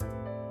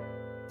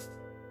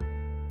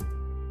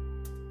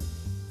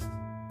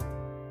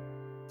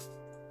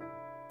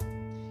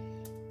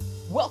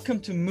Welcome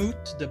to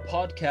Moot, the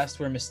podcast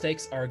where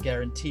mistakes are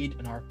guaranteed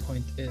and our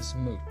point is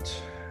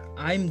moot.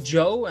 I'm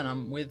Joe and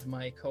I'm with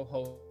my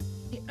co-host,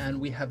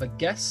 and we have a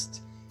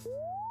guest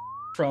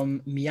from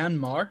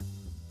Myanmar,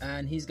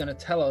 and he's going to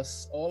tell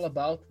us all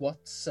about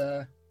what's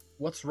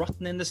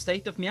rotten in the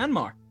state of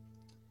Myanmar.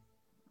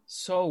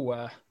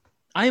 So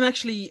I'm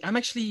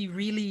actually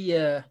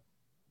really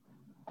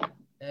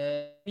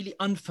really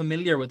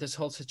unfamiliar with this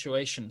whole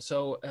situation.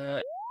 So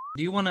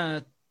do you want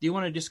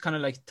to just kind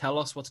of like tell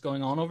us what's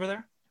going on over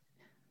there?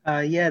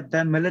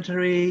 The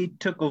military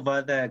took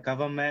over the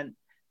government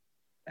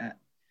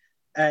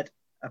at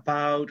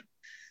about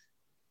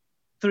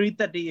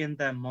 3:30 in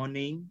the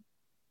morning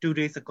 2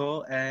 days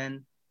ago,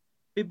 and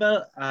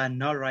people are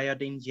not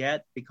rioting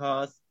yet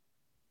because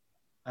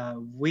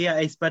we are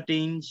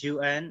expecting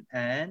UN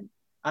and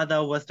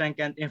other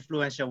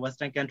influential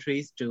Western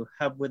countries to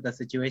help with the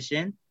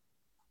situation.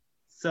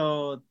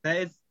 So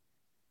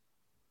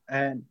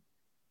and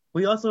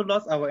we also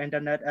lost our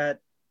internet at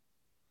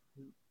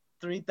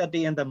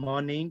 3:30 in the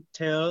morning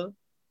till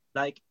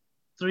like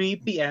 3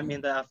 p.m.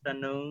 in the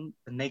afternoon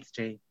the next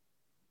day.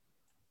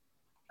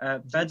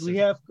 But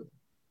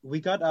we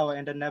got our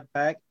internet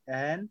back,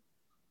 and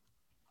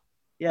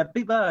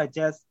people are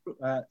just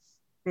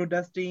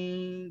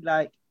protesting,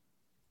 like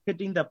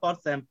hitting the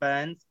pots and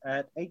pans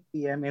at 8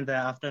 p.m. in the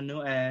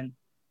afternoon, and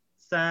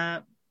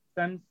some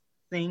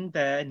sing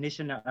the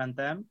national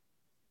anthem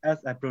as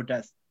a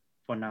protest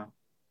for now.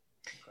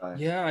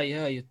 Yeah,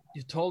 you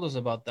told us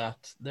about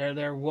that.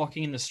 They're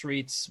walking in the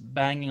streets,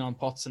 banging on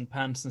pots and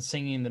pans and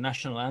singing the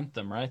national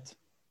anthem, right?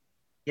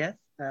 Yes,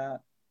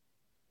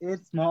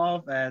 it's more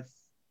of a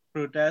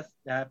protest,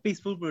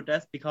 peaceful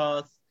protest,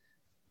 because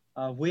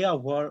we are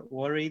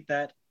worried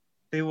that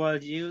they will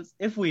use,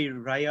 if we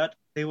riot,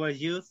 they will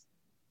use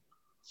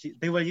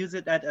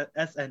it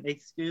as an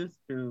excuse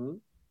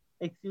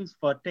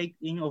for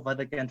taking over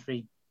the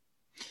country.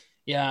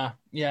 Yeah,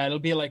 it'll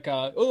be like,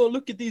 oh,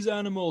 look at these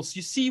animals.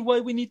 You see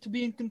why we need to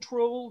be in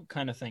control,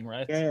 kind of thing,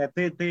 right? Yeah,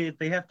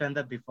 they have done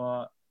that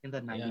before in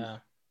the 90s.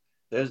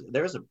 Yeah.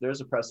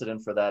 There's a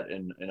precedent for that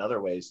in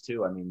other ways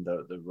too. I mean,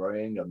 the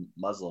Rohingya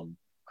Muslim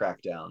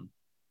crackdown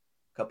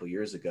a couple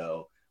years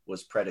ago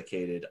was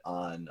predicated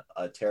on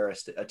a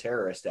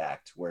terrorist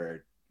act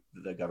where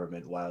the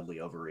government wildly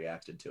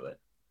overreacted to it.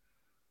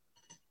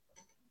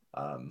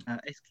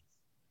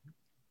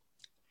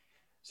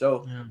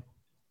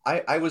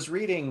 I was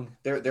reading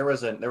there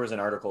was an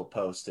article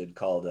posted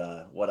called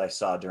 "What I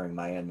Saw During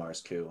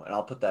Myanmar's Coup," and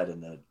I'll put that in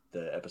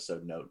the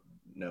episode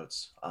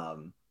notes.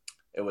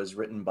 It was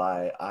written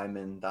by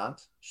Ayman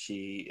Dant.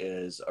 She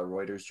is a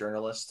Reuters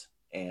journalist,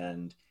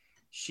 and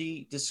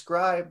she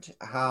described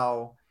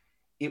how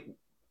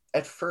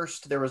at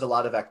first there was a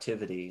lot of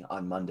activity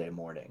on Monday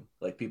morning.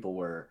 Like, people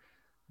were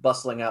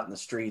bustling out in the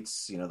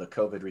streets. You know, the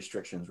COVID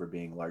restrictions were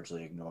being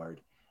largely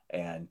ignored,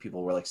 and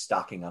people were like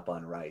stocking up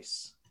on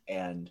rice.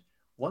 And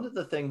one of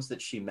the things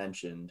that she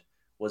mentioned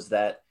was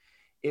that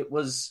it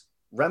was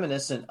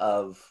reminiscent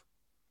of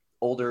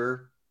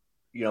older,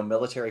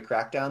 military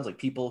crackdowns, like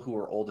people who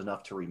were old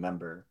enough to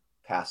remember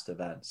past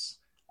events.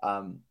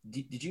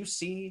 Did you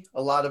see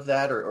a lot of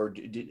that, or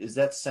is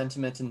that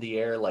sentiment in the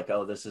air, like,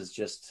 oh, this is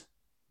just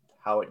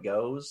how it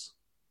goes?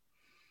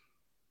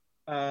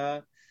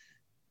 How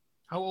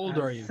old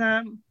are you?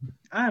 Sam,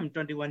 I'm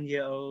 21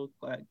 years old.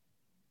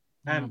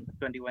 I'm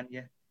 21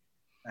 years.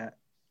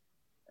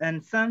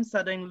 And some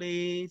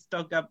suddenly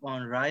stock up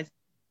on rice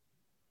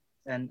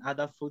and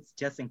other foods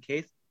just in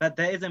case. But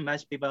there isn't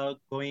much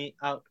people going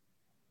out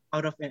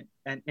of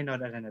an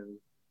inordinary,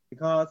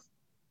 because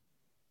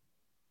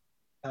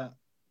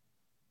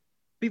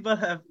people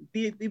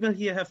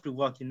here have to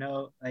work.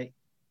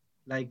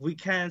 Like we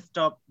can't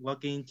stop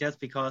working just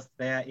because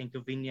they are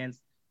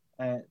inconvenienced.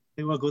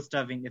 They will go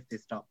starving if they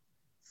stop.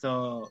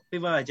 So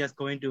people are just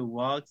going to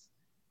work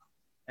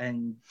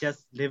and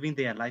just living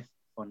their life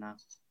for now.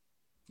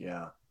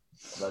 Yeah,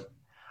 but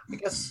I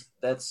guess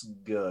that's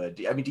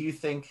good. I mean, do you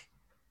think?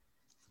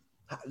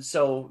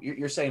 So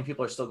you're saying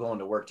people are still going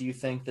to work. Do you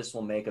think this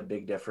will make a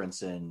big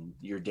difference in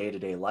your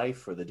day-to-day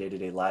life or the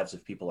day-to-day lives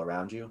of people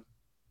around you?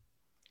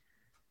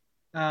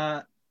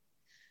 In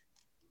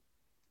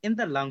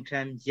the long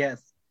term,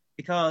 yes,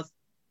 because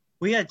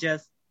we are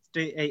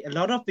a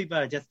lot of people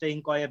are just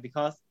staying quiet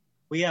because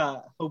we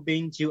are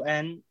hoping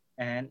UN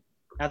and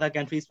other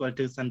countries will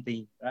do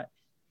something, right?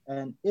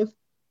 And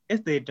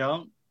if they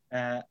don't,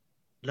 a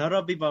lot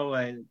of people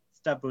will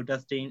start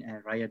protesting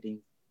and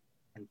rioting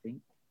and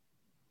things.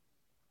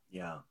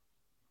 Yeah,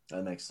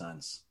 that makes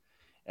sense.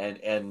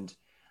 And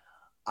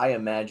I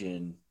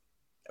imagine,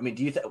 I mean,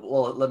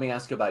 well, let me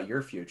ask about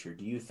your future.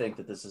 Do you think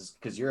that this is,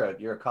 because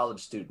you're a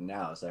college student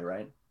now, is that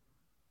right?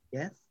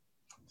 Yes.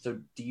 So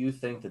do you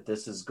think that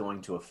this is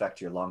going to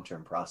affect your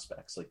long-term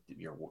prospects, like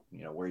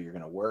where you're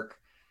going to work?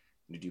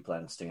 Do you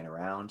plan on staying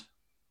around?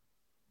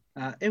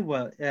 It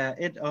will.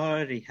 It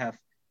already have,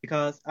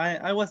 because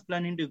I was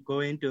planning to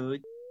go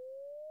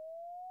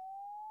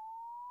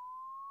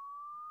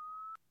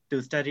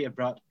to study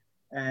abroad,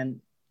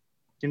 and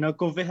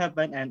COVID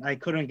happened and I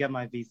couldn't get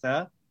my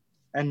visa.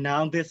 and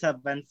now this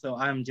happened. So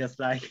I'm just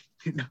like,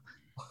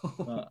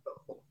 uh,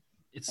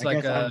 It's I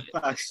like guess a I'm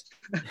fucked.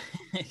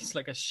 it's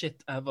like a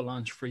shit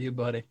avalanche for you,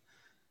 buddy.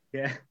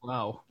 Yeah.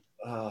 Wow.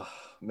 Oh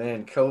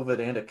man, COVID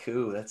and a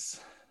coup. That's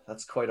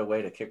quite a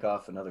way to kick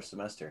off another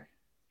semester.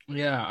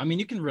 Yeah, I mean,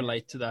 you can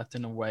relate to that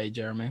in a way,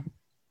 Jeremy.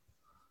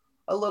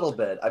 A little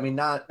bit. I mean,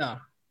 not. Yeah.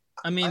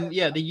 I mean,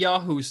 yeah, the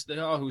Yahoos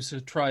who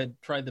tried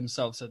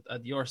themselves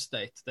at your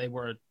state, they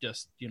were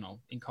just,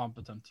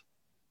 incompetent.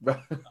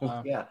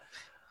 Yeah,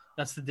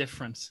 That's the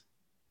difference.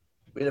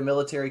 we had a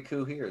military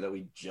coup here that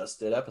we just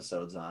did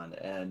episodes on,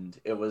 and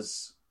it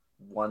was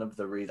one of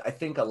the reasons. I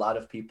think a lot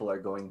of people are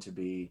going to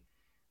be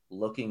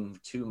looking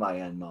to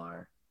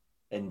Myanmar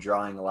and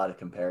drawing a lot of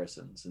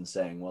comparisons and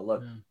saying, well,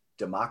 look,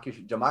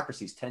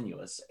 democracy is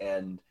tenuous,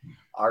 and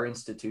our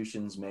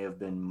institutions may have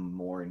been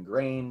more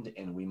ingrained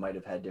and we might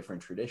have had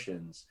different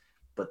traditions,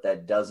 but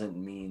that doesn't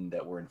mean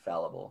that we're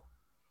infallible.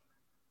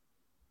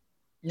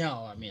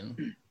 No, I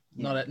mean,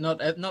 not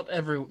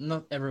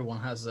everyone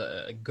has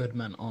a good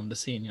man on the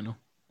scene,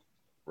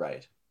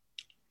 Right.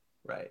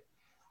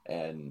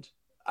 And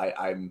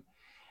I'm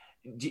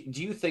do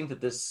you think that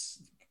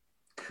this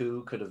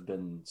coup could have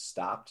been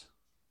stopped?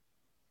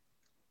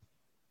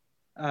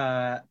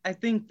 I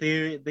think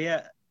they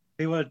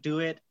will do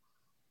it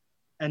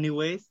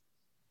anyways.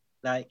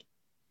 Like,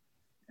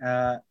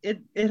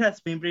 it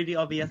has been pretty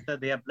obvious that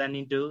they are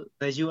planning to.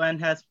 The UN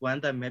has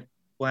warned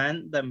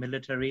the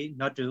military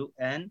not to,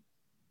 and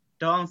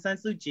Aung San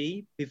Suu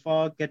Kyi,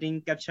 before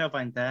getting captured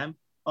by them,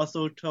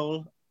 also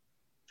told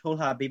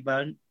her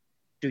people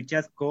to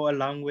just go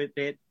along with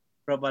it,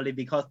 probably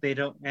because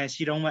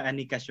she don't want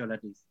any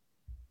casualties.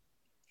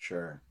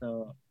 Sure.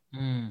 So.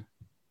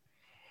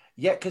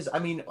 Yeah, because I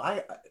mean,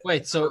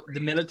 wait. So the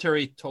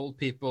military told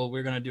people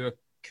we're gonna do a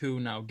coup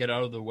now. Get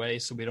out of the way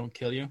so we don't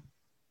kill you.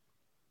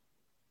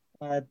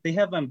 They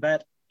haven't,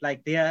 but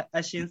like their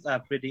actions are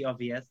pretty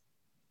obvious.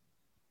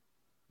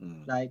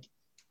 Like,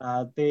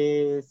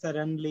 they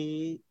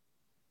suddenly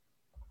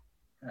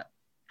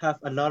have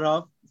a lot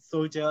of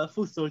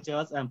foot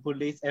soldiers and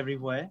police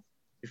everywhere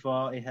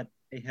before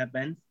it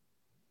happens.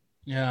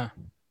 Yeah.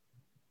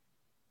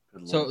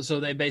 So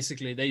they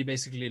basically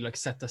like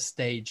set the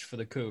stage for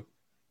the coup.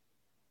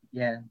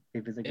 Yeah,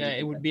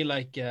 it would be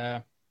like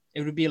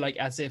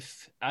as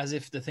if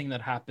the thing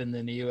that happened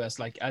in the US,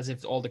 like as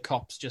if all the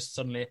cops just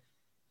suddenly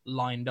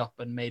lined up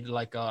and made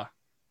like a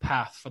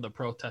path for the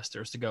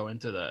protesters to go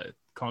into the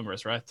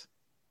Congress, right?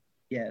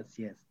 Yes,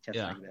 just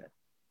like that.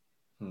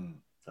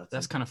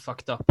 That's kind of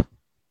fucked up.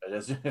 It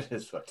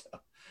is fucked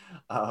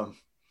up.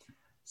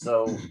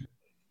 So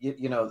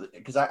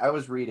because I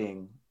was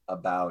reading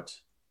about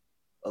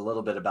a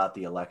little bit about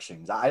the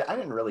elections. I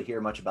didn't really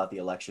hear much about the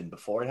election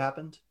before it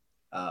happened.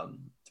 To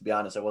be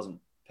honest, I wasn't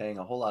paying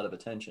a whole lot of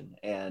attention.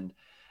 And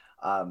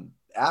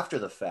after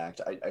the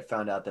fact, I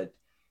found out that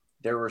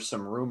there were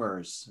some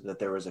rumors that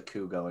there was a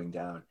coup going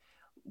down.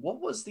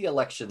 What was the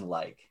election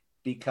like?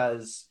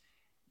 Because,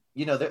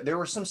 there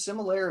were some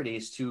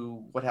similarities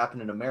to what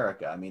happened in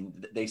America. I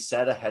mean, they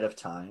said ahead of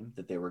time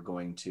that they were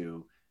going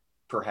to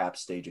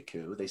perhaps stage a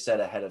coup. They said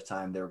ahead of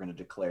time they were going to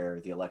declare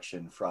the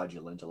election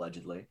fraudulent,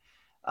 allegedly.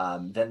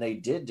 Then they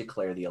did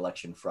declare the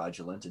election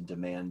fraudulent and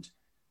demand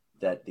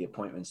that the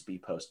appointments be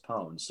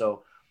postponed.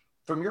 So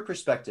from your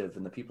perspective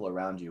and the people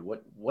around you,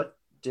 what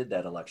did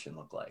that election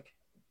look like?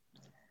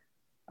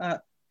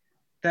 The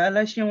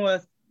election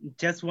was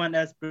just one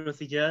as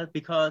procedure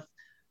because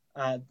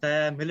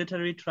the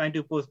military trying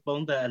to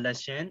postpone the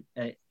election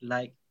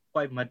like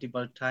quite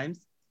multiple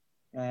times,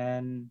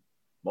 and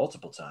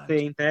multiple times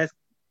saying there's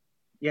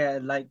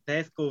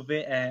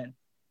COVID and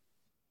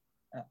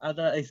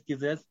other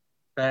excuses,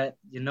 but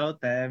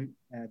the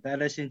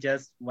election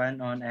just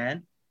went on,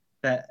 and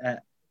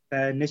the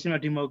National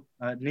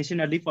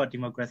League for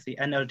Democracy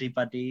 (NLD)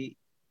 party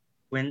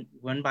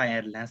won by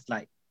a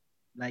landslide.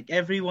 Like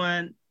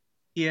everyone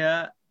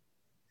here,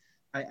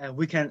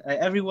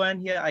 everyone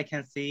here I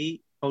can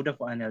see voted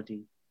for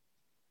NLD.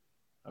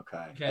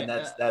 Okay. And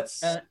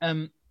that's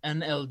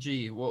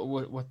NLG.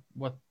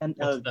 What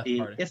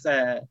NLD? It's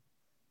the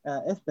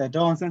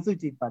Aung San Suu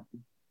Kyi party.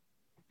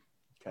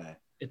 Okay.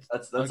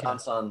 That's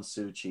Aung San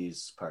Suu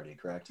Kyi's party,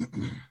 correct?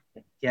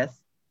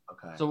 Yes.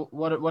 Okay. So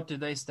what do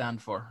they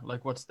stand for?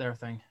 Like, what's their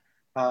thing?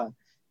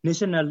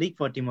 National League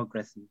for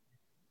Democracy.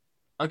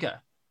 Okay.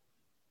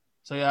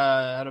 So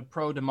yeah, had a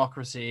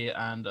pro-democracy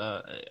and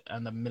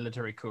the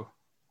military coup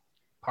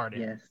party.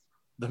 Yes.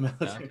 The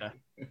military. Yeah,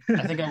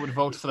 okay. I think I would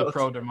vote for the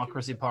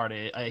pro-democracy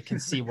party. I can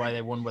see why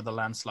they won with a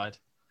landslide.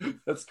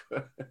 That's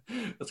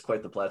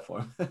quite the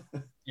platform.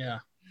 Yeah.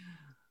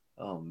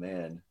 Oh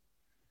man.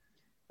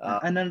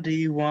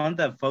 NLD won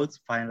the votes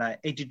by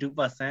like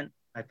 82%,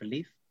 I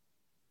believe.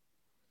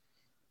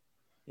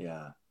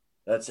 Yeah,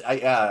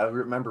 I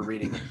remember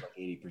reading it like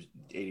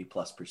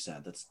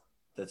 80+%.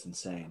 That's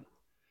insane.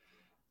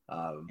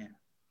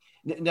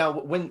 Now,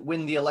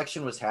 when the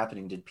election was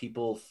happening, did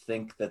people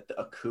think that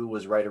a coup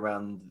was right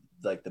around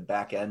like the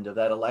back end of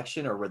that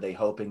election, or were they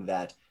hoping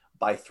that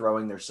by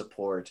throwing their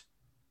support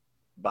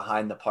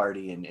behind the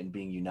party and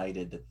being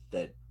united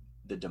that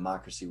the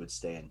democracy would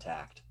stay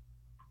intact?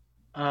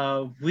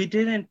 We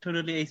didn't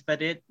totally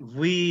expect it.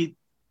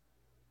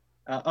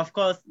 Of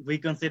course, we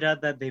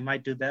considered that they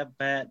might do that,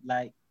 but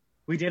like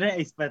we didn't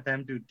expect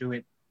them to do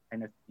it,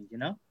 kind of thing,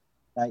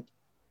 Like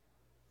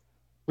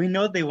we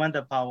know they want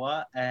the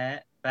power,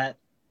 but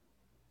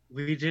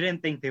we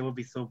didn't think they would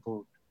be so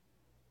bold.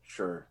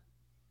 Sure.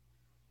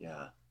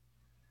 Yeah.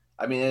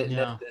 I mean,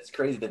 it's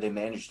crazy that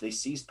they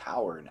seized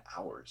power in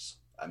hours.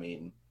 I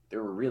mean, they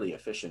were really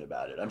efficient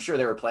about it. I'm sure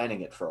they were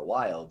planning it for a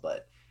while,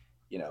 but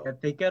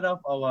They cut off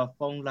our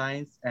phone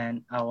lines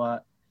and our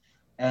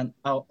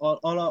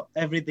all of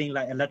everything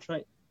like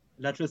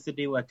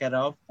electricity were cut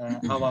off,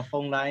 our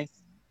phone lines,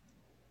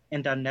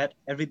 internet,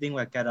 everything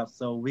were cut off.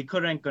 So we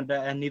couldn't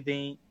contact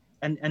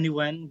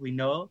anyone we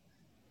know.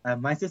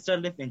 My sister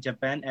lived in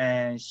Japan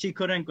and she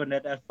couldn't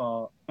contact us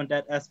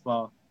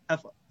for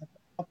half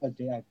a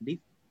day, I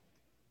believe.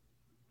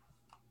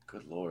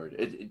 Good Lord.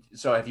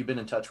 So have you been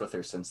in touch with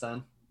her since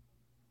then?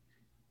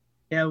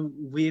 Yeah,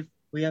 we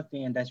have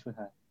been in touch with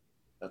her.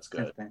 That's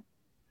good.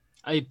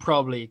 I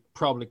probably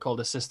called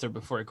a sister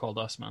before he called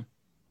us, man.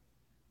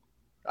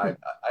 I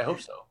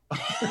hope so.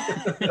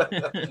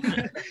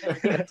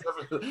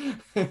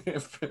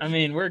 I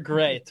mean, we're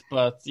great,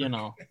 but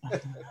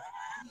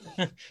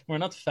we're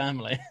not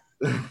family.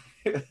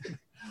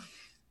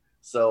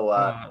 So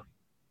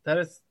that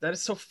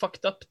is so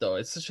fucked up, though.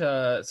 It's such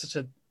a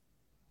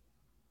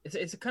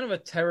it's a kind of a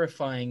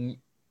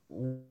terrifying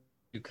way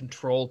to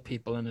control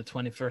people in the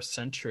 21st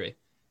century.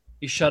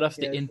 You shut off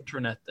the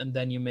internet and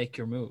then you make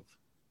your move.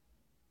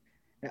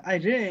 I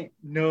didn't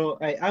know.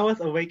 I was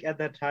awake at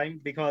that time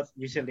because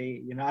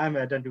usually, I'm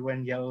a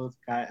 21-year-old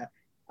guy.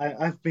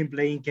 I've been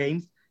playing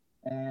games.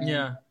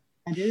 And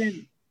I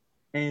didn't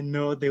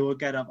know they would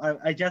get up.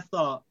 I just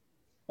thought,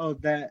 oh,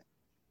 the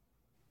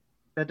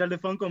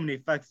telephone company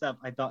fucks up.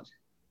 I thought,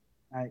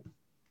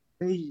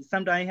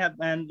 sometimes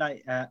happen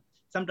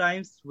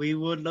sometimes we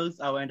would lose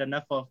our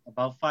internet for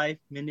about 5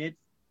 minutes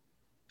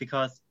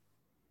because,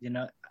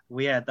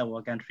 we are at the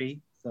war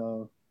country.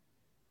 So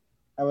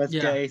I was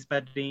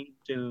expecting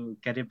to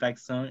get it back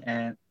soon.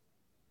 And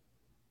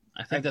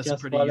I think that's a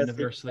pretty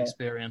universal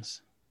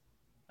experience.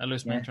 I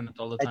lose my internet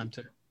all the time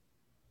too.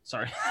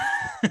 Sorry.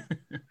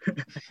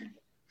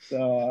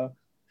 So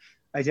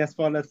I just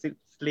fall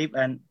asleep.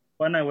 And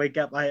when I wake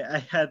up,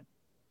 I had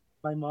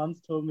my mom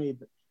told me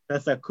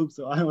that's a coup.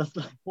 So I was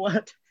like,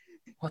 what?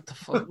 What the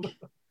fuck?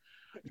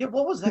 Yeah,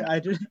 what was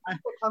that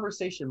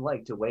conversation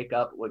like to wake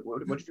up? What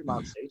did your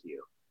mom say to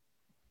you?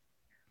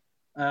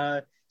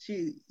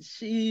 She's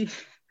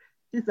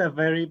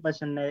very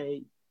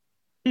passionate.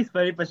 She's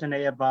very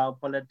passionate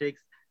about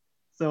politics.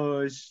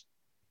 So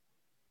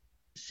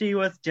she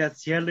was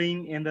just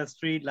yelling in the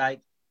street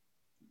like,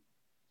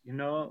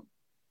 how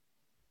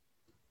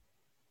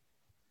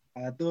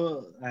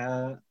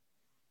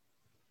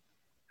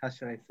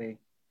should I say?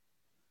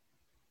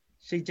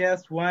 She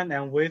just went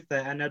and waved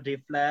the energy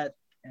flag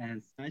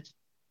and such.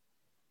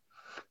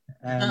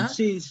 And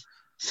she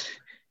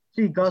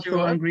got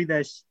so angry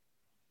that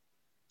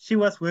she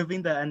was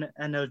waving the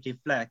energy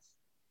flags.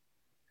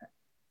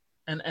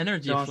 An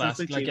energy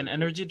flask, like an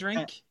energy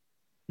drink?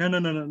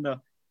 No.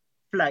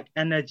 Flag,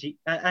 energy,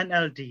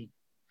 NLD.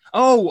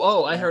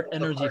 Oh, I heard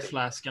energy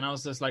flask, and I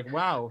was just like,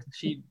 wow,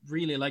 she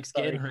really likes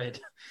Gatorade.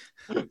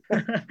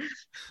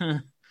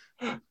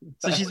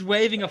 So she's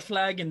waving a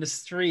flag in the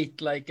street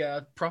like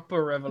a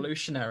proper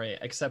revolutionary,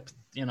 except,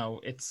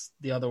 it's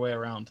the other way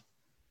around.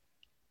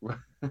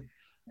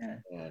 Yeah.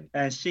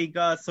 And she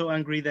got so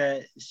angry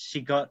that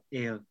she got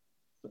ill.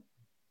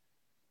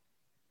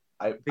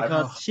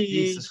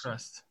 Jesus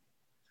Christ.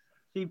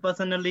 She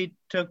personally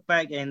took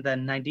back in the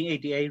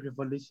 1988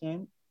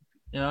 revolution.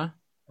 Yeah.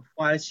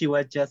 While she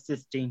was just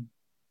 16.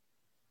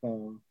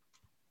 So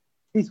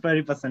she's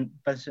very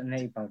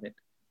passionate about it.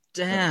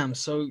 Damn,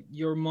 so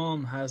your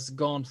mom has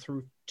gone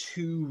through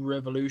 2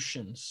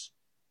 revolutions.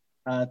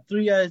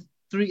 3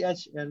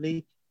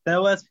 actually.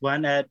 There was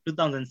one at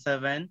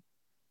 2007.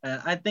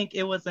 I think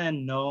it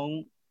wasn't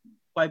known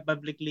quite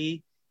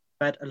publicly,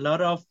 but a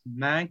lot of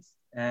Macs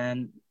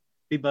and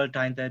people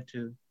died there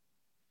too.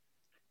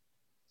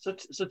 So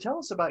tell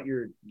us about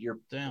your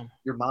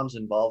mom's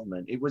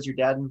involvement. Was your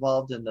dad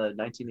involved in the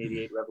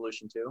 1988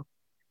 revolution too?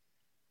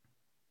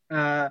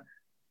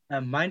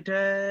 My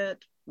dad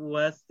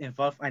was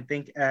involved. I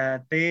think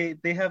they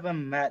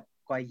haven't met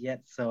quite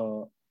yet,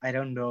 so I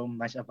don't know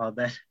much about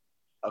that.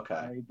 Okay.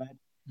 Sorry, but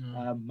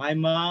my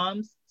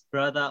mom's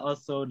brother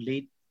also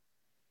lead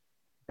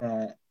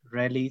the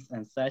rallies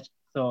and such,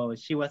 so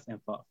she was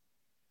involved.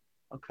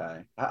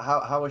 Okay.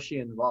 How was she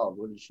involved?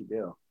 What did she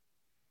do?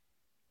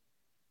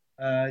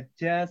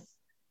 Just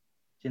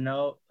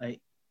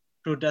like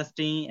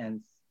protesting,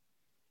 and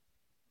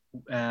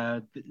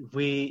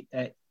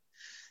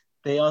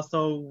they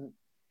also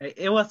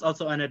it was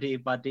also under the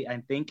party,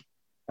 I think,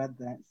 but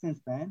since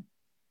then,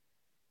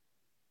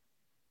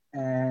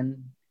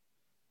 and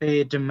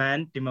they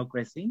demand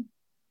democracy,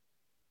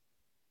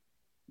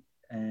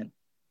 and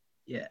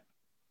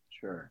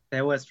sure,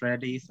 there was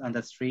rallies on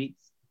the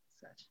streets,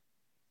 such.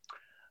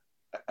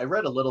 I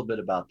read a little bit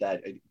about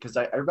that because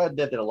I read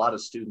that a lot of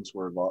students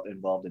were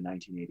involved in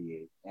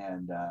 1988,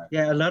 and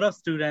Yeah, a lot of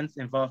students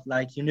involved,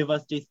 like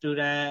university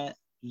student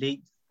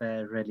leagues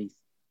rallies.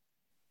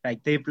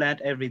 Like they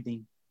planned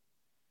everything.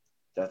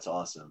 that's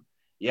awesome.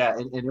 Yeah,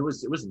 and it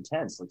was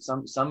intense. Like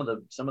some of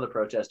the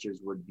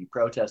protesters would be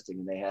protesting,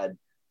 and they had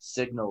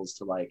signals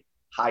to like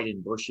hide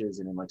in bushes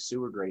and in like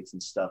sewer grates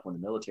and stuff when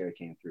the military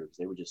came through because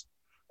they would just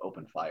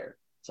open fire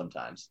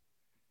sometimes.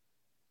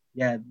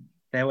 Yeah,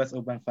 there was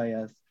open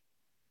fires.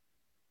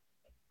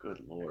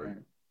 Good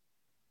Lord.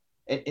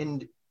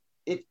 And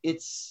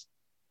it's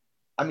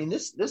I mean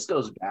this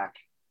goes back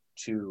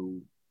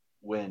to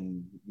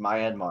when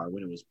Myanmar,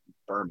 when it was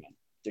Burma,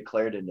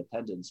 declared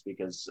independence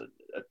because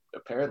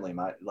apparently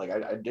I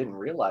didn't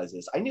realize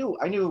this. I knew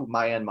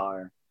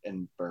Myanmar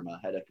and Burma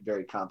had a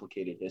very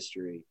complicated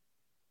history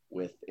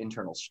with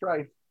internal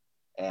strife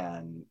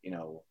and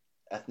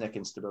ethnic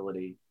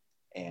instability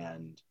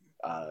and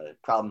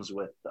problems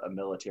with a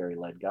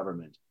military-led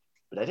government,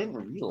 but I didn't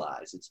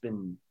realize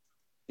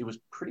it was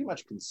pretty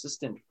much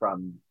consistent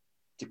from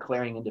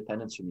declaring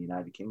independence from the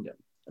United Kingdom.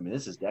 I mean,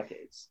 this is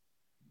decades.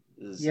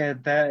 Yeah,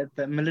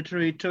 the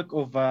military took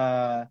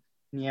over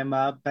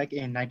Myanmar back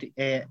in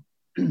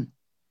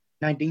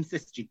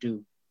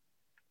 1962.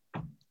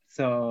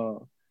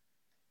 So,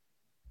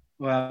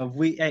 well,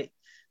 the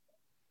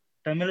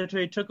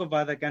military took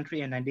over the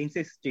country in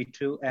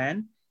 1962,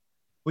 and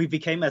we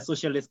became a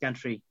socialist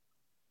country.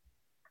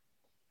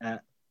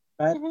 But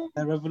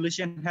the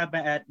revolution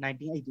happened at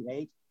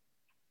 1988,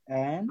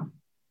 and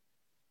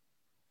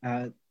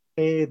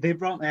they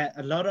brought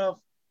a lot of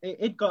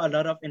it got a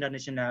lot of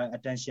international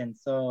attention.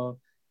 So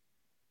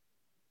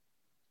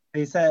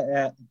they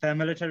said the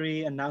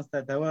military announced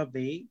that there will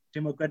be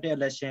democratic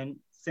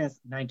election since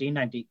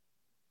 1990,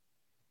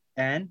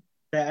 and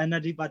the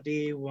NLD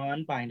party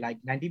won by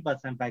like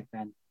 90% back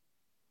then,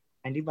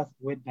 90%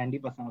 with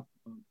 90% of votes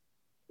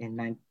in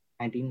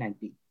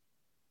 1990.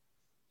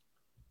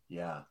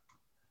 Yeah,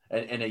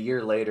 and a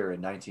year later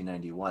in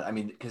 1991, I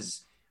mean,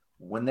 because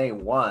when they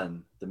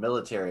won, the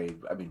military,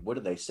 I mean, what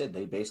did they say?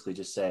 They basically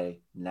just say,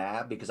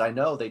 nah, because I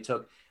know they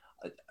took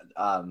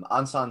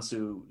Aung San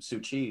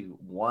Suu Kyi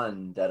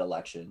won that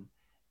election,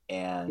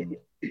 and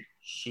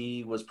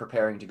she was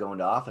preparing to go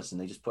into office,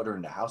 and they just put her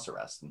into house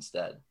arrest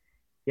instead.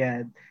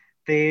 Yeah,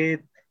 they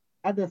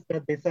others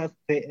said they said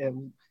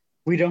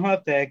we don't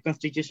have the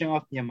constitution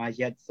of Myanmar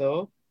yet,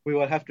 so we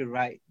will have to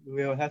write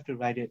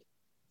it.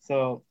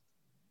 So,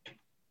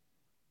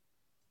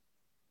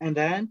 and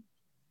then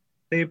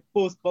they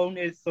postponed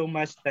it so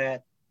much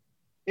that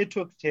it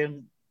took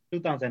till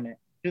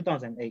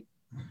 2008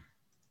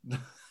 to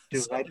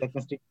write the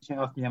constitution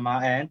of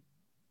Myanmar, and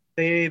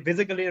they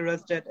basically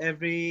arrested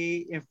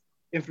every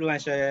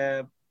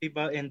influential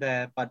people in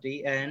the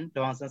party and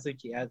Aung San Suu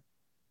Kyi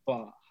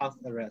for house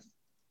arrest.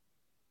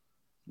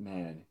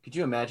 Man, could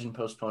you imagine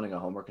postponing a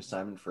homework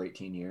assignment for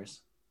 18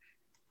 years?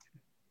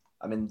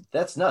 I mean,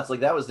 that's nuts. Like,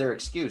 that was their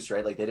excuse,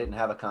 right? Like, they didn't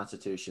have a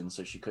constitution,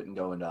 so she couldn't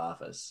go into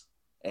office,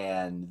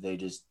 and they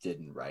just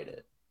didn't write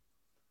it.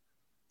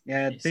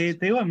 Yeah,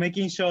 they were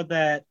making sure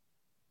that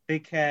they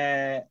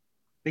can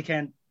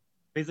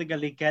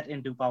basically get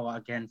into power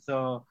again.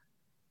 So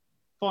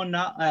for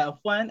now,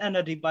 when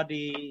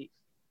anybody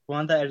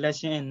won the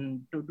election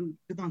in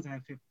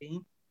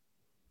 2015,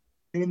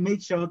 they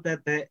made sure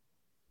that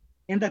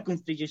in the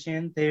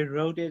constitution they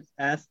wrote it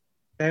as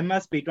there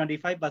must be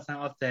 25%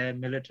 of the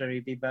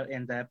military people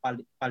in the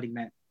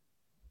parliament.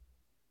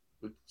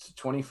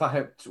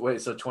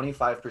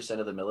 25%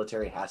 of the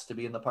military has to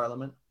be in the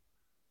parliament?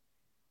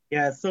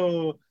 Yeah,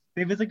 so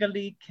they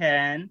basically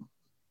can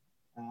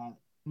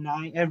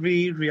deny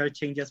every real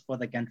changes for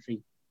the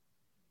country.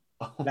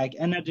 Like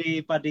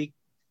NLD party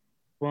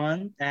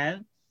won,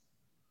 and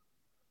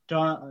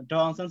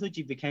Aung San Suu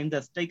Kyi became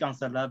the state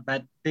councillor,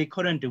 but they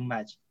couldn't do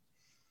much.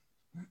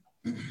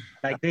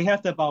 Like, they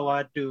have the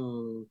power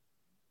to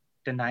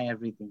deny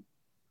everything.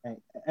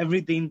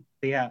 Everything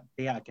they are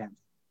against.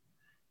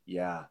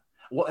 Yeah.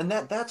 Well, and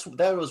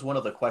that was one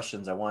of the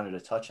questions I wanted to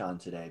touch on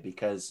today,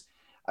 because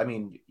I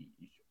mean,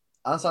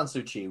 Aung San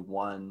Suu Kyi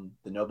won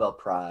the Nobel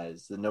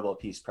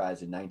Peace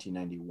Prize in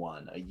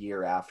 1991, a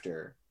year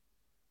after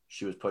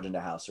she was put into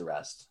house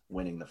arrest,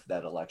 winning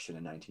that election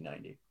in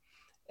 1990.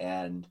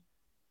 And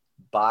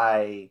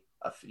by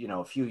a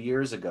few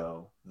years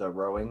ago, the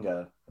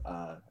Rohingya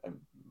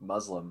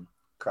Muslim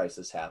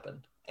crisis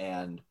happened,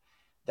 and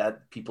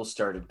that people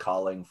started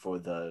calling for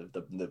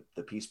the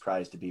Peace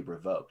Prize to be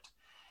revoked.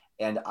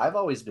 And I've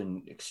always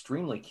been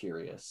extremely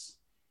curious.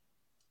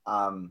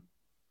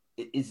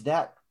 Is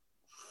that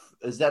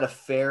a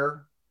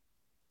fair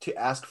to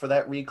ask for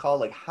that recall?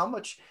 Like, how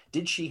much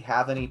did she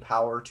have any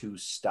power to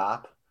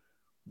stop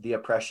the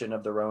oppression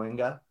of the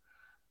Rohingya?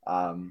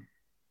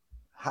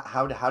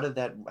 How did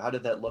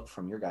that look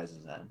from your guys'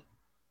 end?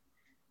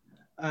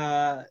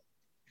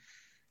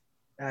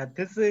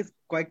 This is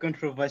quite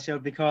controversial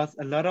because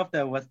a lot of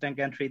the Western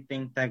countries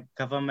think the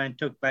government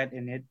took part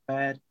in it,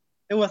 but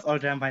it was all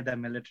done by the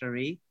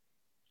military.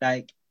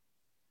 Like,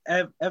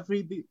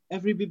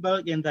 every people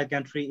in the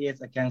country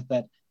is against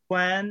that.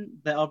 When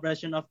the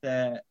operation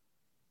happened,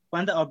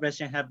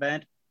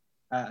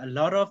 a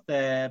lot of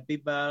the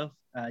people,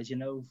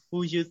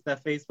 who use the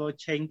Facebook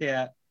change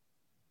their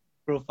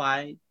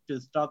profile to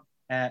stop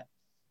as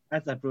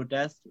a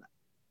protest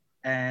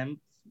and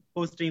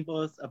posting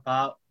posts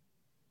about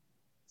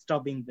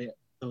stopping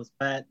those.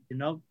 But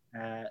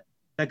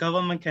the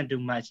government can do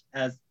much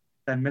as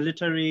the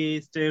military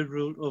still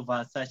rule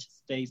over such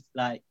states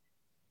like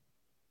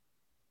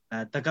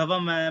the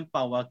government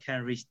power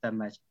can reach that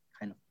much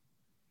kind of.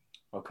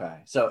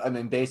 Okay. So, I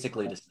mean,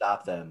 basically to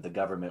stop them, the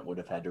government would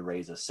have had to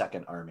raise a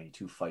second army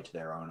to fight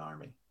their own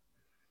army.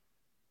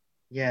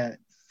 Yeah,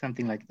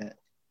 something like that.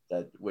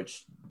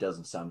 Which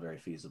doesn't sound very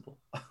feasible.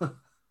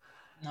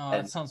 No,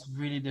 that sounds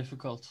really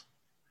difficult.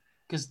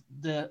 Because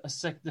the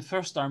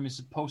first army is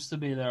supposed to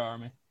be their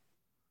army.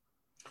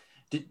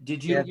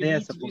 Did you? Yeah, you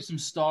need to do some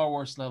Star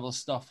Wars level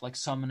stuff, like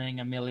summoning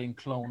a million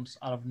clones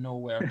out of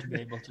nowhere to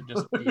be able to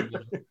just be.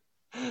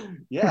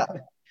 Yeah.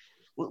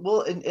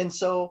 Well, and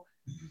so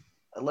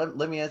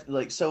let me ask,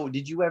 like, so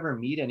did you ever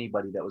meet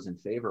anybody that was in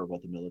favor of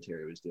what the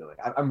military was doing?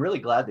 I'm really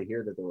glad to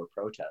hear that there were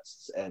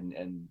protests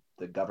and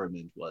the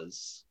government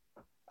was.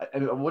 I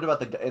mean, what about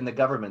the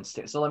government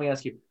state? So let me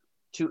ask you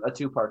a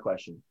two-part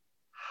question.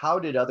 How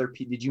did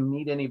did you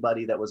meet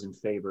anybody that was in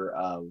favor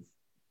of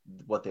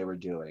what they were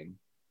doing,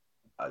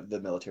 the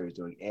military was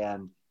doing,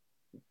 and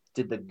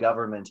did the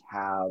government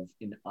have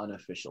an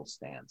unofficial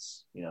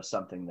stance?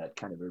 Something that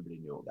kind of everybody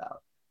knew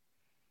about.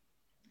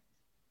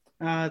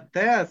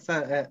 There are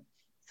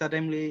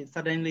suddenly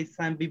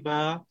some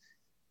people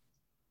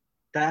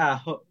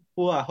that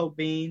who are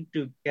hoping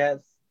to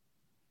get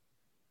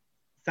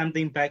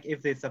something back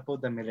if they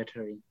support the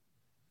military.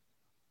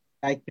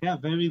 Like there are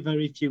very,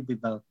 very few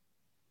people,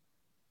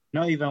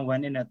 not even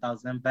 1 in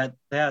 1,000, but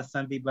there are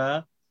some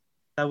people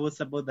that will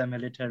support the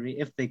military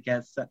if they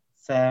get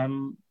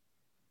something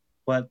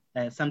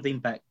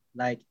back,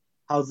 like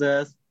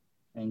houses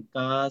and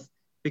cars.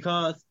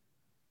 Because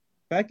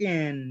back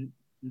in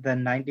the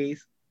 90s,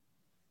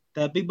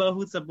 the people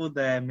who support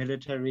the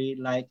military,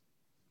 like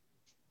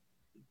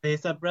they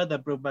spread the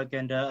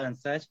propaganda and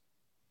such,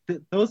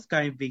 those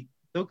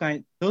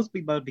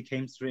people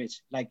became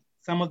rich. Like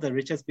some of the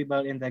richest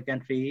people in the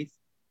countries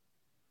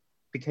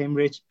became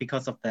rich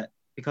because of that,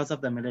 because of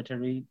the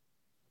military.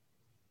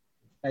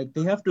 Like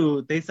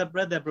they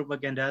spread their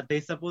propaganda,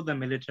 they support the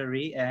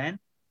military, and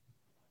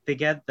they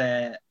get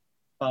the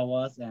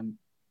powers and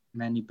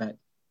money back.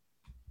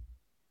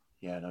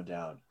 Yeah, no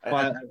doubt.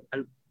 While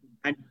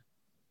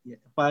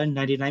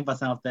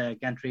 99% of the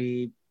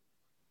country,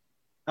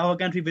 our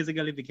country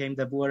basically became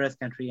the poorest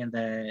country in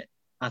the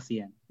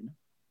ASEAN.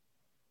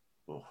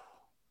 Oof.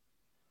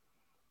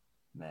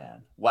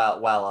 Man,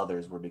 while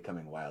others were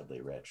becoming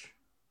wildly rich.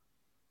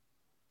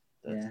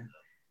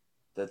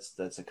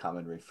 That's a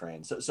common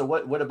refrain. So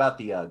what about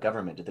the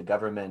government? Did the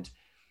government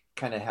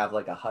kind of have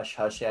like a hush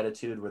hush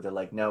attitude where they're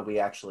like, no, we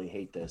actually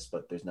hate this,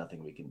 but there's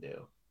nothing we can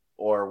do?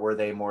 Or were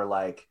they more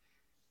like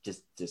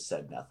just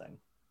said nothing?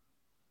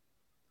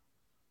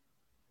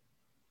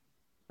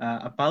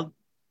 About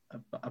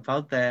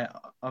the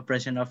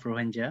operation of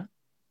Rohingya?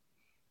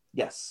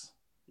 Yes.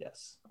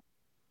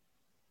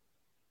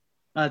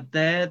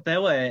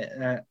 There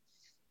were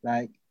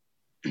like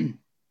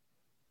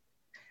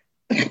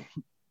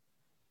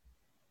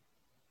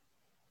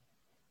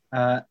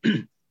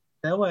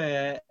there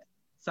were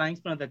signs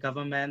from the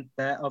government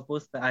that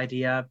opposed the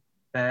idea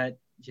that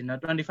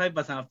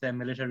 25% of the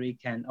military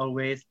can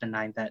always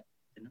deny that.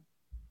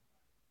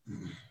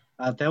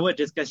 There were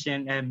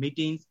discussion and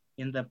meetings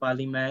in the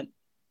parliament,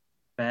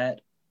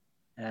 but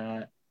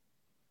the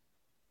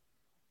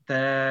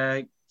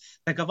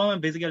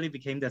government basically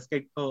became the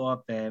scapegoat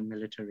of the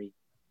military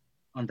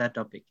on that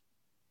topic.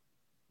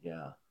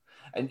 Yeah,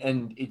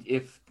 and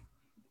if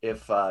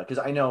because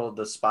I know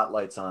the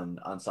spotlight's on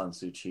Aung San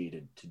Suu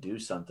Kyi to do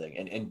something,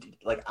 and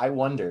like I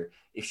wonder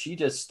if she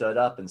just stood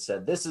up and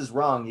said, "This is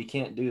wrong, you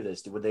can't do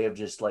this," would they have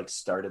just like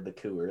started the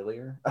coup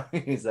earlier?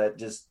 Is that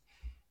just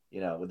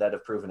would that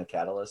have proven a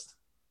catalyst?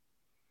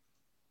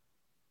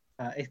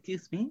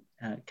 Excuse me,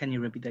 can you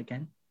repeat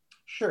again?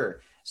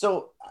 Sure.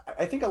 So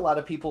I think a lot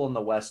of people in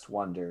the West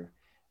wonder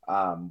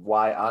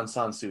why Aung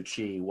San Suu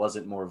Kyi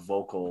wasn't more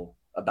vocal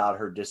about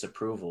her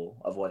disapproval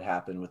of what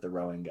happened with the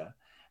Rohingya.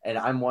 And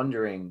I'm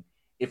wondering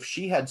if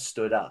she had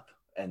stood up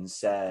and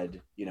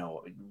said,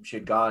 she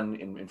had gone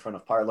in front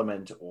of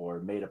Parliament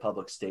or made a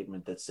public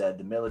statement that said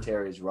the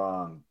military is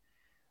wrong.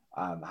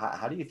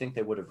 How do you think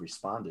they would have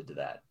responded to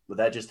that? Would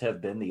that just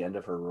have been the end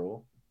of her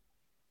rule?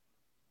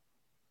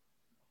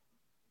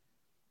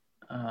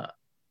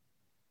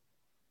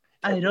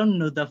 I don't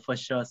know that for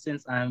sure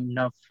since I'm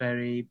not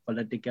very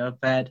political,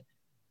 but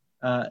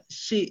I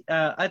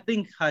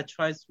think her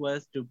choice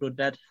was to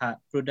protect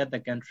the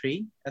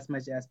country as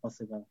much as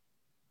possible.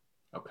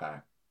 Okay.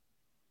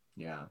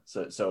 Yeah.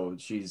 So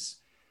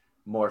she's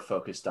more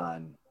focused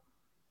on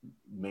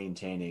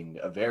maintaining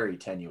a very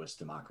tenuous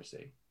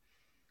democracy.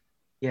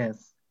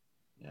 Yes.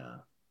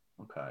 Yeah.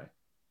 Okay.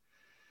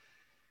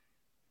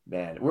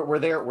 Man, were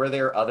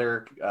there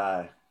other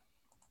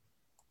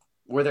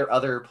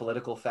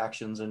political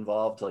factions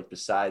involved, like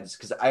besides?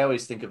 Because I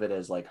always think of it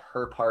as like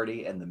her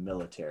party and the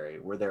military.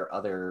 Were there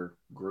other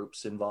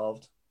groups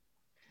involved?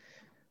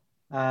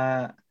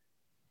 Uh,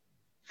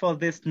 for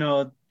this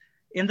note,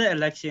 in the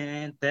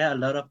election, there are a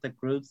lot of the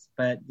groups,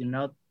 but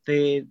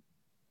they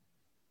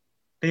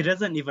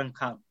doesn't even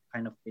count,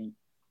 kind of thing.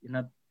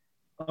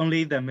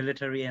 Only the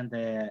military and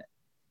the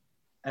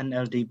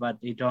NLD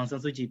party, Aung San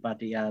Suu Kyi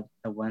party, are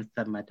the ones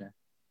that matter.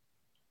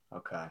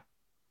 Okay,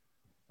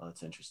 well,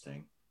 that's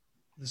interesting.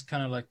 It's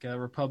kind of like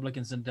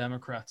Republicans and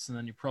Democrats, and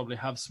then you probably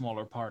have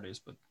smaller parties,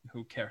 but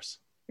who cares?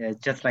 Yeah,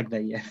 just like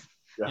that. Yeah.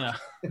 Yeah.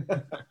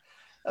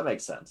 That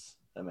makes sense.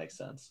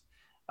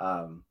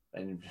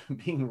 And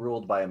being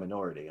ruled by a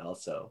minority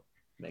also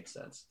makes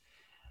sense.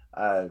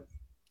 What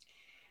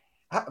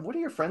are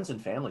your friends and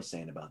family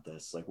saying about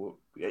this? Like,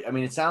 I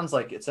mean, it sounds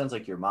like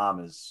your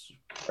mom is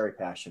very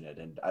passionate,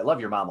 and I love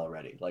your mom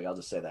already. Like, I'll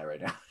just say that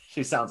right now.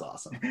 She sounds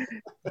awesome.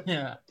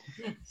 Yeah,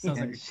 sounds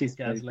like she's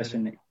very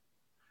passionate.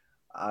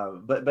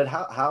 But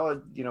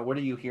how what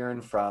are you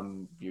hearing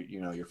from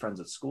your friends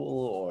at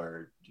school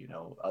or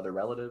other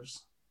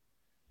relatives?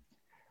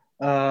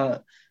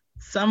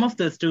 Some of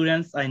the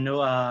students I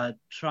know are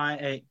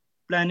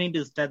planning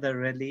to start the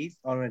rallies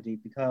already,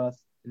 because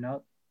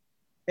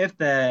if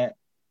the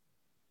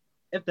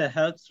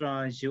help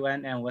from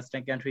UN and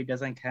Western country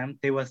doesn't come,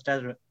 they will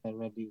start the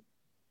rally.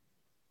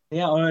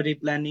 They are already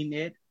planning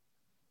it,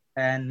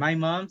 and my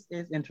mom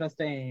is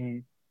interested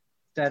in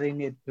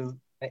starting it too.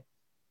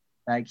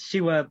 Like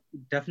she will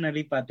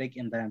definitely partake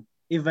in them,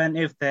 even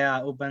if there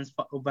are open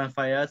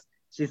fires.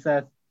 She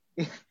says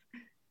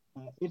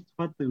it's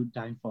what to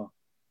die for.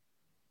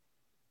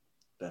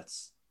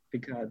 That's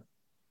because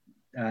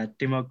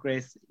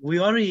democracy. We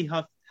already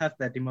have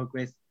the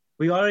democracy.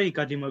 We already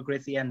got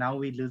democracy, and now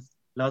we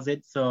lost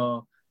it.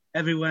 So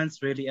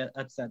everyone's really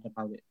upset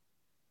about it.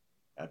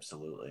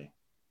 Absolutely.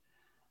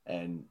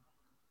 And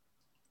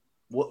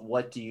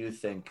what do you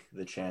think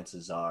the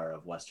chances are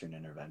of Western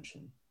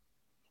intervention?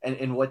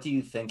 And what do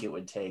you think it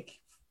would take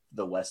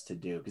the West to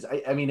do? Because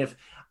I mean, if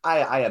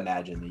I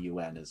imagine the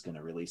UN is going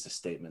to release a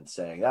statement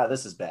saying,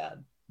 this is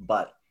bad,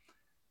 but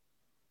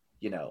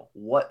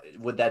what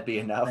would that be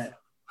enough?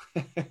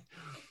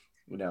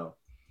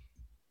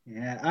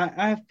 Yeah,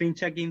 I've been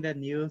checking the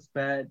news,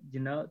 but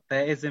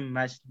there isn't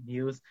much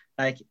news.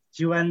 Like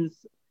UN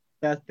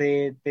that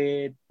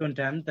they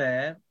condemn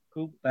the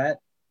coup, but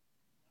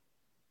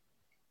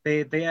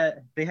they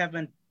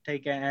haven't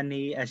taken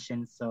any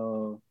action.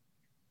 So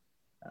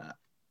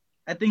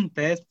I think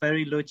there's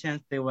very low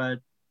chance they will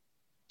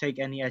take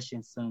any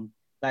action soon.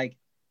 Like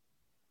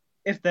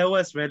if there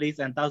was rallies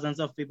and thousands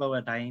of people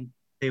were dying,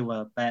 they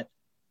will, but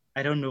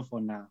I don't know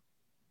for now.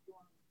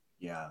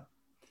 Yeah.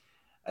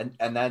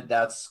 And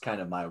that's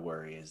kind of my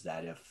worry, is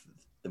that if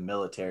the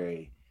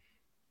military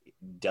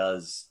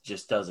does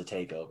a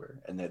takeover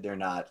and they're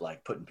not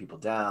like putting people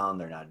down,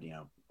 they're not,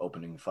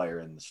 opening fire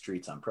in the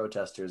streets on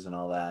protesters and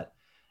all that,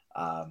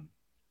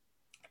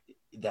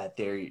 that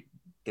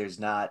there's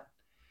not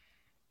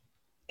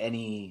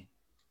any,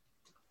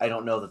 I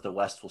don't know that the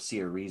West will see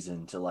a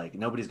reason to, like,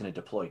 nobody's going to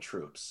deploy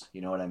troops.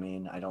 You know what I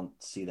mean? I don't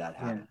see that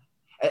happening.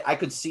 Yeah. I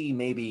could see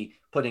maybe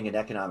putting an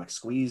economic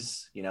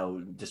squeeze,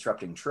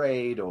 disrupting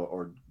trade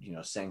or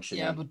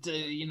sanctioning. Yeah, but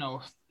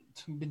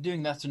been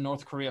doing that to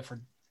North Korea for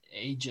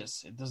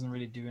ages. It doesn't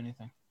really do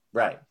anything.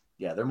 Right.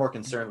 Yeah, they're more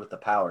concerned with the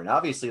power, and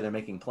obviously they're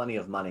making plenty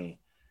of money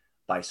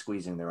by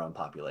squeezing their own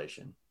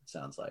population. It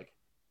sounds like.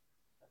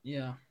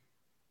 Yeah,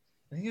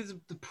 I think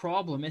the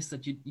problem is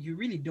that you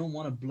really don't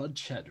want a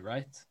bloodshed,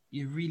 right?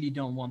 You really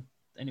don't want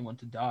anyone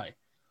to die.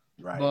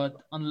 Right. But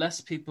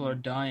unless people are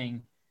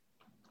dying,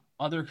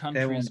 other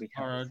countries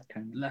are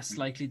less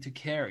likely to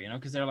care,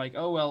 because they're like,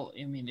 oh, well,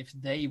 I mean, if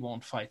they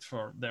won't fight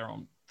for their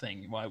own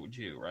thing, why would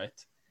you,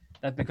 right?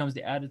 That becomes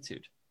the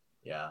attitude.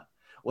 Yeah.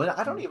 Well,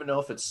 I don't even know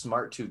if it's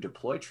smart to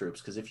deploy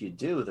troops, because if you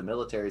do, the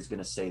military is going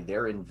to say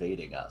they're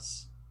invading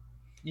us.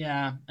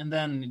 Yeah, and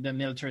then the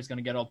military is going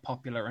to get all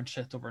popular and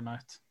shit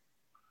overnight.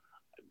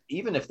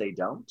 Even if they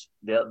don't,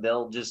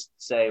 they'll just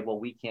say, well,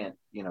 we can't,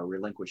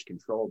 relinquish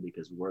control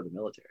because we're the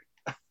military.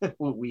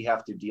 We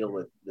have to deal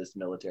with this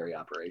military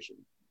operation.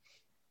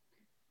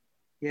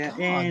 Yeah,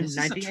 in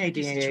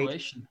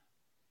 1988,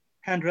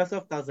 hundreds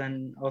of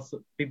thousands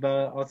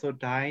people also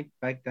died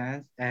back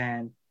then,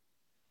 and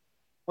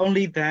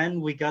only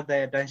then we got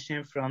the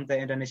attention from the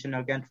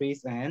international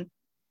countries, and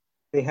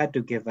they had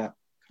to give up.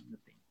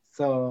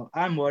 So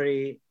I'm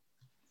worried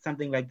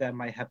something like that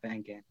might happen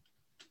again.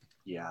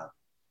 Yeah,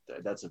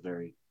 that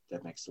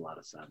makes a lot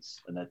of sense,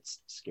 and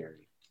that's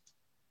scary.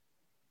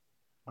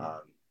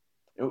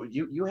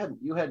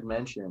 You had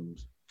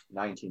mentioned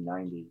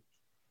 1990.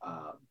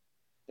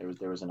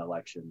 There was an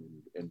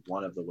election, and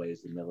one of the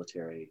ways the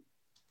military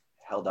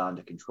held on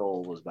to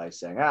control was by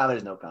saying,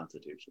 there's no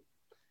constitution.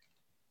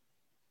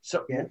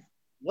 So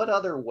what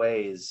other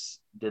ways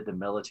did the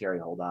military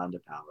hold on to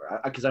power?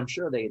 Because I'm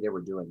sure they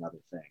were doing other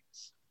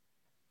things.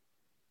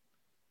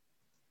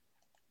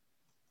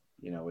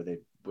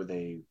 Were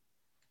they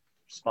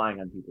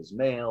spying on people's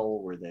mail?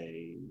 Were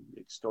they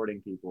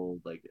extorting people?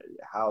 Like,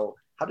 how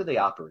do they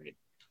operate?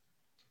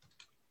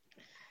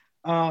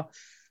 Uh,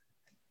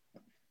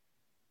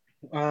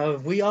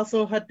 we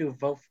also had to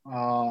vote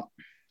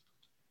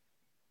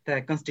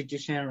the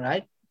constitution,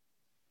 right?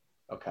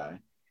 Okay.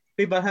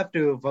 People have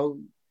to vote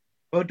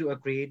to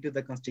agree to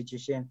the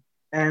constitution,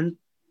 and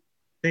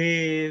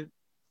they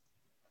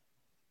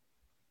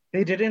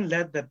didn't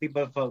let the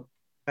people vote,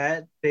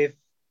 but they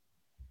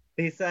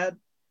said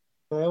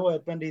there were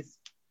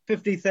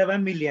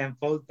 57 million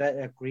votes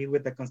that agree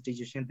with the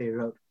constitution they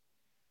wrote.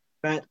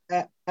 But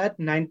at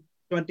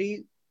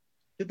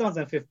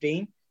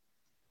 2015,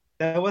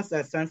 there was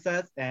a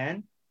census,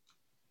 and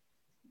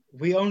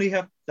we only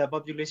have the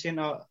population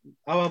of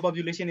our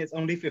population is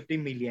only 50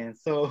 million.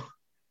 So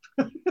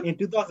in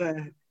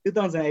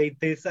 2008,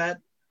 they said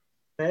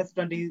there's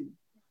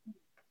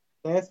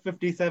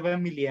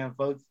 57 million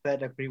votes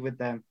that agree with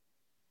them.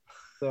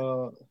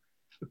 So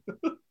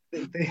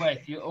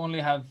wait, you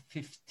only have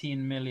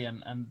 15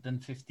 million and then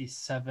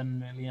 57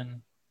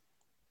 million.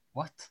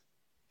 What?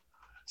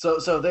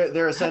 So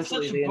they're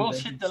essentially That's such a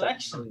bullshit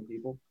election.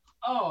 People.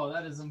 Oh,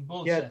 that is some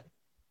bullshit. Yeah,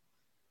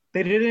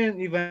 they didn't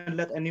even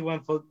let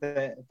anyone vote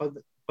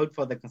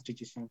for the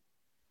constitution.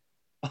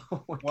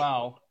 Oh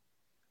wow.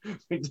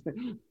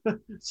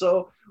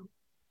 So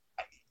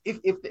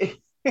if they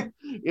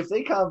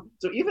come,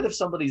 so even if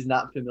somebody's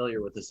not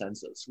familiar with the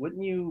census,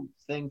 wouldn't you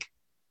think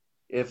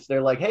if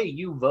they're like, hey,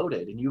 you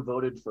voted and you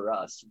voted for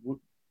us,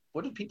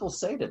 what do people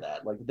say to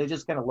that? Like, they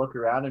just kind of look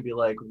around and be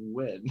like,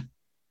 when?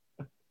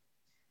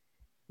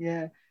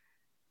 Yeah,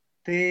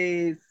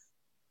 I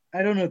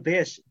don't know,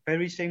 they're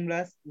very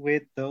shameless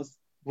with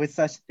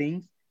such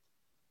things.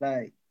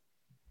 Like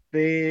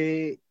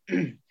they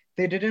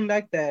they didn't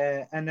like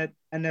the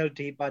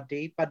NLD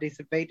party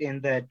participate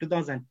in the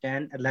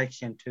 2010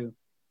 election too.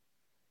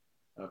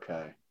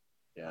 Okay,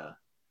 yeah.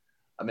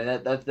 I mean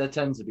that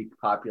tends to be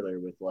popular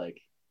with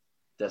like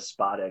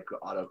despotic,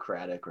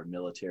 autocratic, or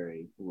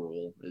military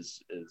rule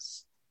is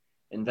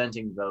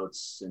inventing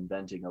votes,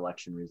 inventing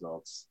election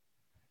results.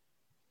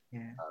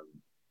 Yeah.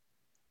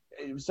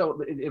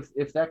 So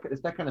if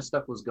that kind of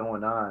stuff was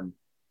going on,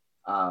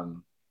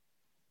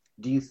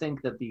 do you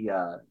think that the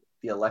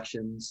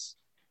elections,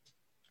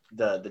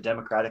 the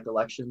democratic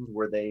elections,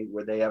 were they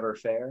ever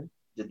fair?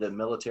 Did the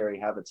military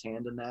have its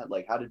hand in that?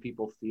 Like, how did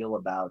people feel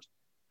about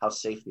how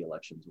safe the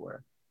elections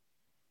were?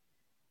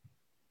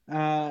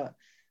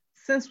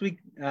 Since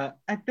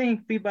I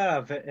think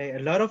a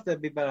lot of the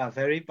people are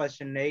very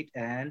passionate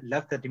and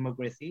love the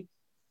democracy.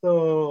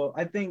 So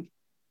I think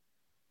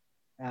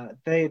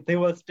they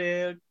will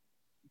still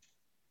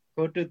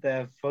go to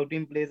the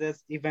voting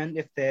places even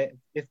if they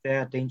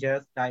are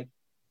dangerous, like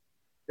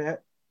the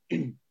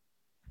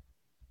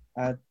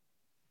what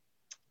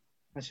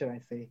should I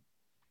say?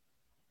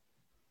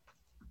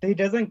 They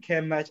doesn't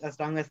care much as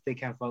long as they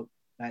can vote.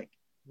 Like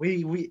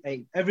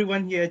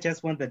everyone here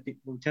just want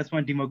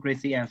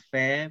democracy and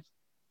fair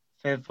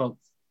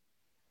votes.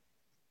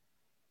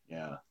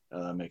 Yeah,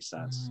 that makes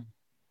sense.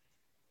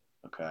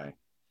 Okay.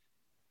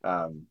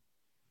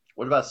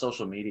 What about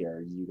social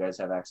media? Do you guys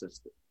have access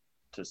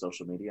to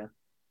social media?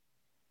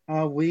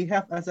 We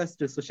have access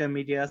to social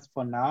medias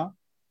for now.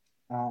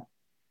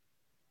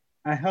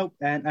 I hope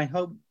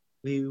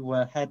we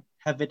will have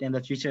it in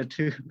the future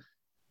too.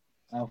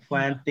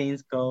 When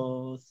things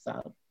go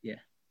south, yeah.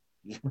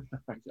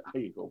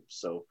 I hope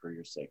so for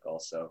your sake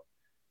also.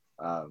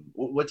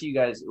 What do you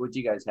guys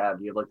have?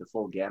 Do you have like the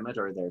full gamut,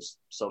 or there's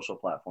social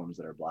platforms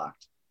that are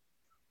blocked?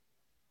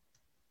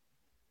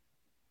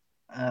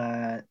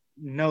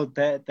 No,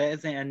 there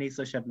isn't any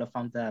social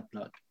platform that are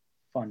blocked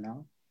for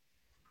now.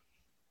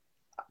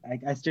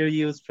 I still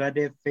use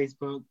Reddit,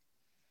 Facebook,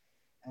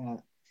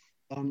 and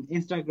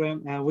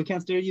Instagram. We can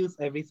still use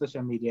every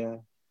social media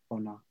for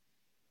now.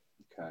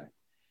 Okay.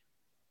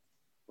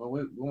 Well,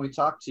 when we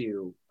talked to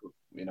you,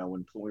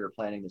 when we were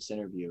planning this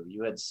interview,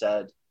 you had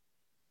said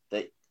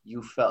that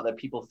you felt that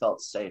people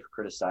felt safe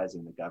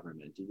criticizing the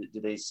government.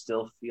 Do they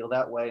still feel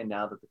that way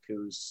now that the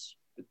coup's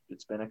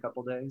it's been a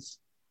couple days?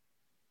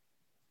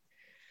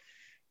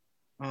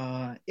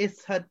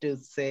 It's hard to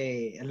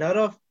say. A lot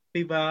of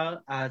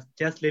people are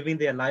just living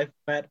their life,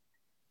 but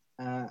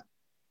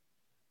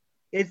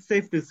it's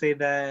safe to say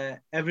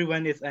that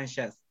everyone is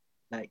anxious.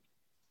 Like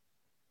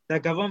the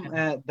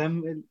government,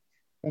 the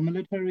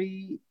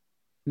military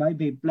might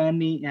be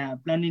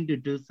planning to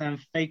do some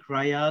fake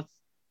riots.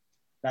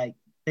 Like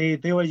they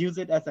will use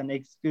it as an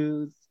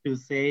excuse to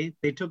say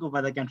they took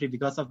over the country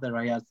because of the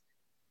riots.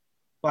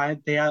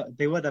 But they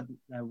were the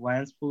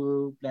ones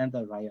who planned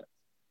the riots.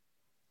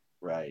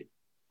 Right.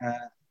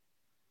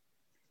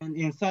 And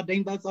in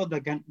certain parts of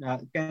the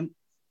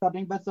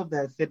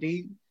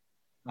city,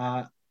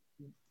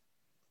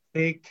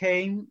 they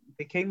came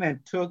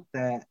and took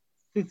the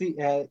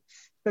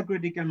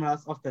security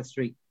cameras off the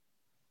street.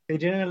 They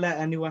didn't let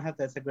anyone have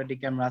the security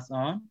cameras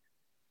on.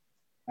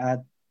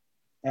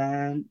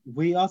 And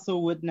we also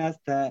witnessed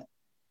that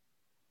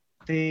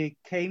they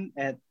came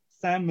at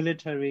some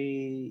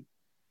military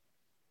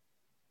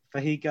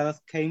vehicles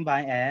came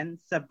by and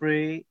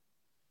spray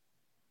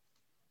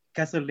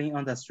gasoline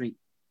on the street.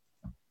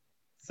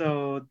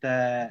 So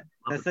the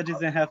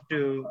citizen have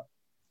to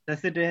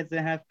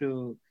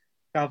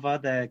cover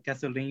the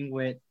gasoline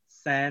with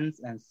sands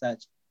and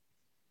such.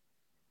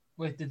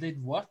 Wait, they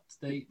did what?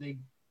 They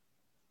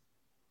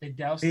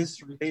doused the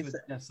streets with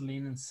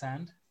gasoline and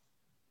sand?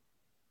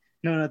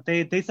 No,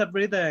 they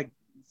spray the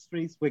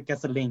streets with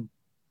gasoline.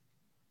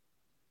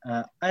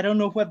 I don't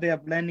know what they are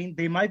planning.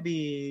 They might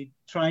be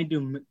trying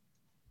to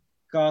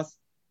cause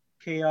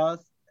chaos,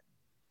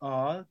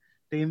 or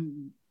they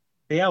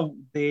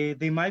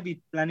might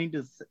be planning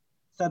to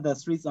set the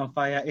streets on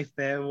fire if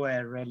there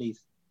were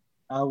rallies.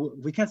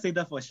 We can't say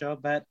that for sure,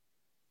 but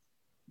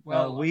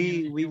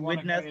we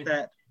witnessed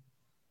that.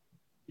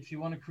 If you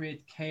want to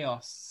create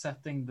chaos,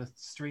 setting the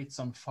streets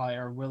on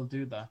fire will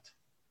do that.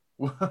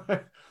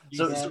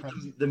 so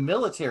the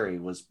military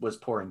was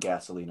pouring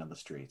gasoline on the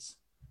streets.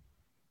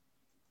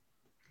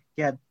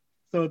 Yeah,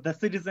 so the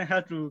citizens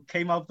had to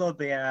came out of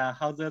their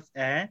houses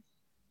and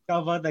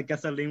cover the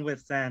gasoline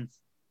with sand.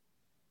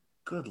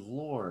 Good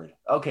Lord.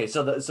 Okay,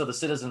 so the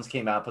citizens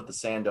came out, put the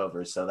sand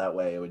over, so that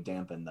way it would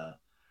dampen the.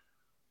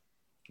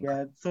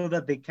 Yeah, so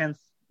that they can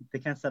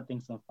set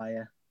things on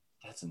fire.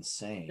 That's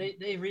insane.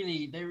 They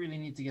really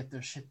need to get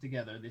their shit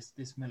together.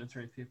 This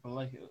military people,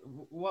 like,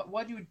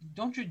 what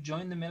don't you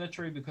join the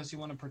military because you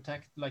want to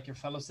protect like your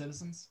fellow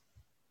citizens?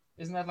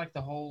 Isn't that like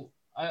the whole?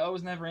 I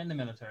was never in the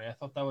military. I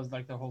thought that was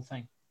like the whole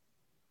thing.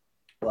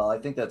 Well, I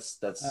think that's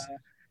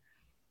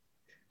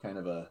kind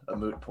of a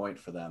moot point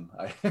for them.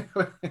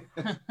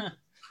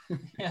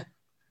 Yeah.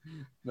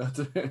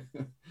 The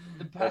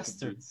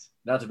bastards.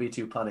 Not to be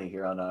too punny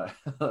here on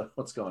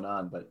what's going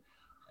on, but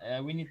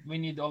we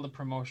need all the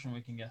promotion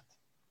we can get,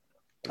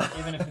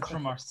 even if it's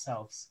from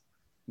ourselves.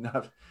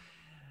 Are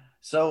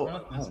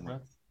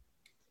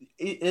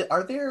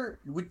there?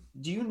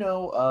 Do you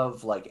know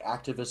of like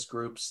activist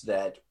groups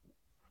that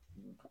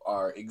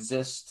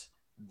exist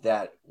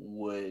that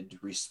would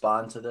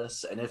respond to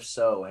this? And if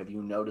so, have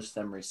you noticed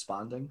them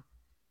responding?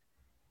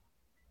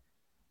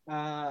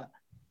 There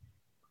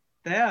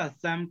are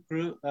some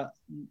groups,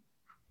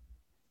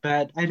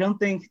 but I don't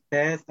think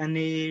there's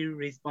any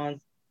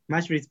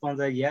much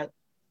response yet.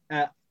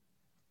 A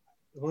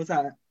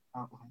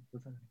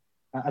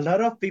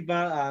lot of people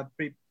are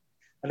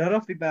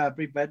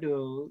prepared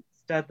to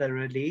start the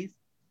release,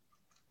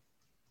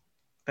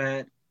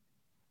 but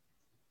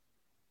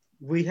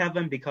we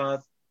haven't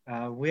because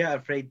we are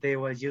afraid they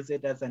will use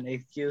it as an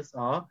excuse,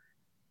 or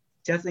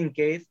just in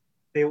case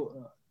the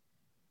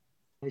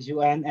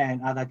UN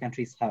and other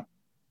countries have.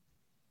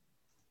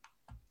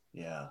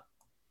 Yeah,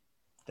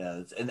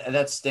 and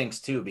that stinks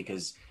too,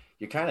 because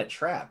you're kind of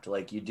trapped.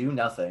 Like, you do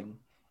nothing,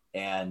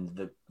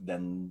 and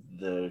then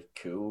the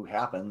coup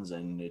happens,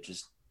 and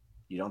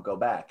you don't go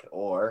back,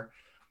 or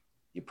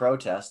you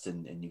protest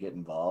and you get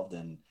involved,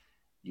 and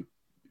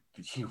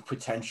you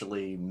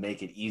potentially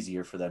make it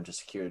easier for them to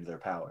secure their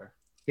power.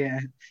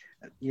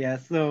 Yeah.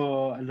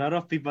 So a lot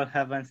of people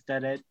haven't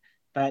started,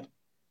 but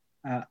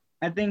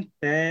I think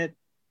that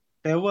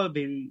they will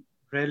be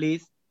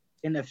released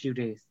in a few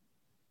days.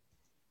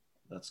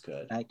 That's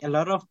good. Like a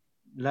lot of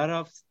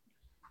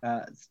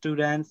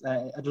students,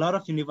 a lot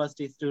of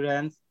university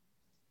students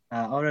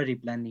are already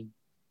planning.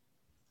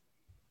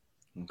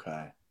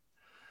 Okay.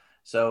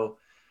 So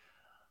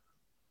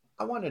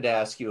I wanted to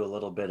ask you a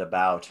little bit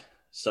about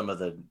some of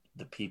the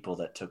people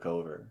that took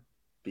over,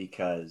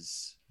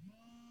 because,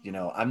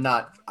 I'm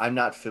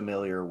not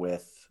familiar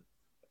with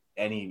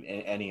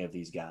any of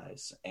these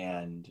guys,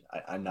 and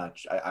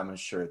I'm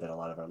sure that a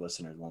lot of our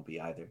listeners won't be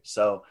either.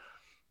 So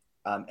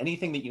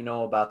anything that you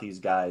know about these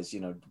guys,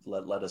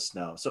 let us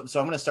know. So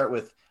I'm going to start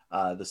with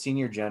the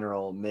Senior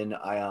General Min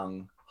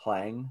Aung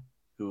Hlaing,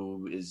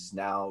 who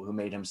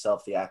made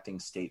himself the acting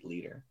state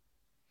leader.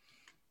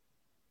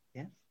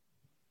 Yeah.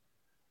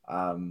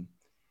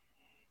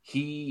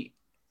 He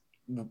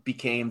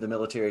became the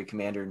military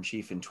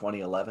commander-in-chief in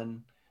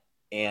 2011,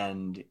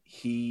 and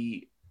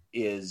he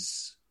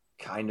is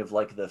kind of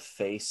like the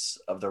face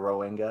of the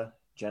Rohingya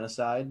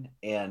genocide,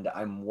 and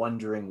I'm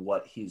wondering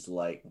what he's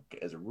like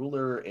as a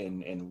ruler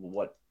and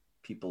what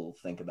people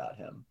think about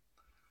him.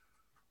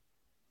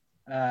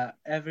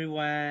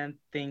 Everyone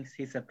thinks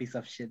he's a piece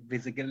of shit,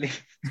 basically.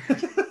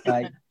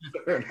 Fair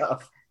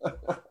enough.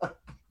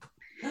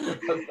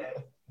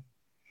 Okay.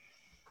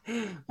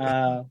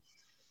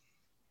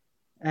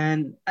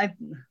 And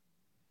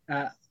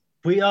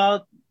we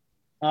all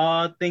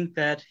think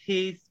that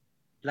he's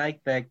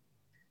like a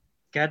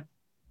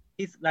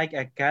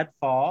god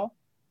for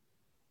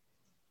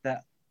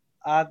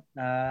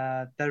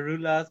the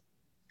rulers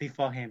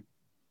before him.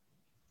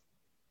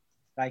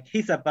 Like,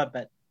 he's a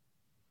puppet.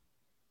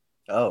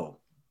 Oh,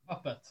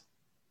 puppet.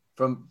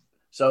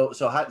 So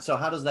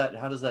how does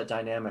that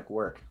dynamic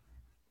work?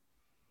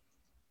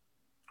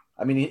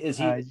 I mean, is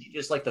he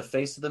just like the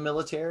face of the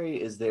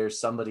military? Is there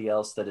somebody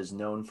else that is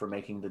known for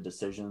making the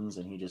decisions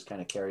and he just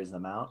kind of carries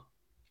them out?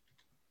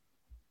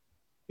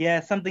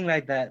 Yeah, something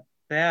like that.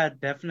 There are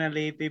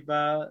definitely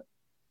people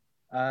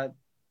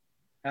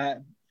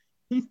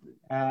he's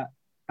how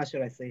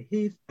should I say?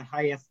 He's the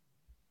highest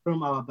from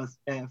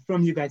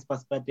from you guys'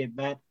 perspective,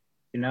 but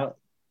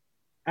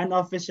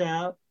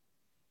unofficial,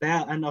 there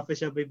are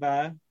unofficial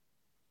people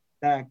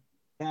that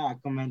are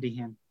commending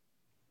him.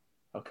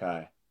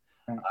 Okay.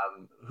 Right.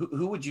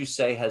 Who would you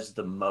say has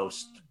the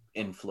most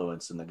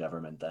influence in the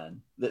government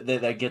then?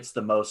 That gets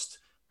the most,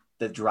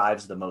 that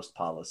drives the most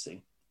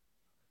policy?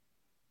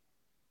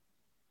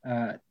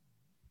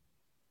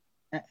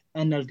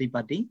 NLD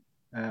party.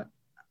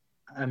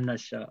 I'm not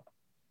sure.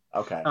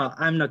 Okay.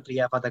 I'm not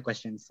clear about the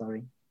question.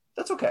 Sorry.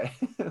 That's okay.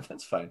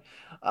 That's fine.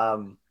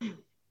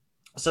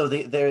 So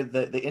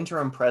the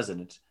interim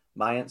president,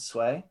 Mayant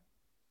Sway.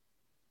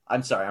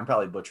 I'm sorry, I'm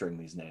probably butchering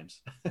these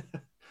names.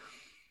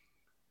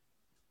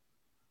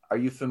 Are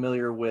you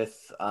familiar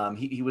with?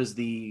 He was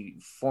the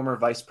former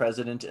vice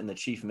president and the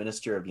chief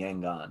minister of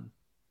Yangon.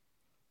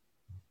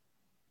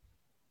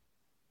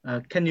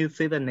 Can you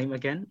say the name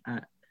again?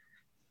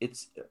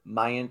 It's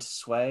Mayant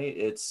Sway.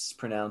 It's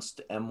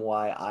pronounced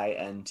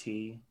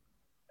Myint,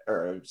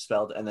 or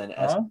spelled, and then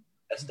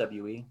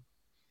SWE.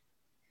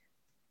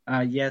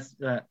 Yes.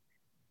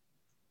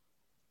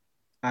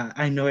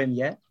 I know him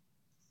yet,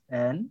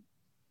 and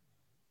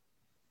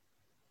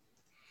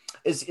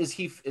is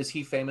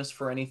he famous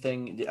for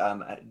anything?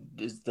 How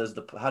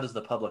does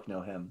the public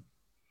know him?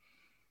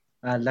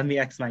 Let me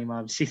ask my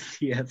mom. She's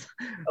here.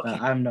 Okay.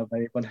 I'm not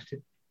very political.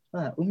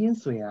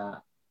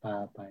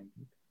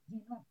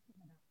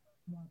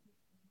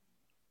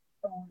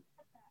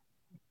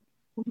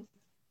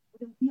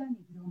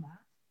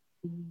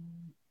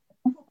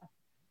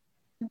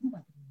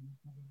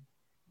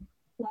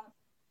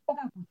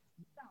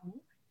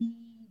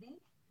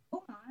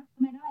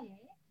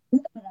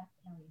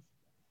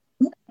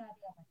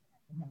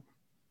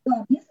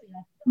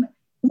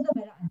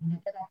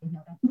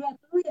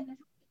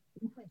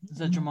 Is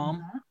that your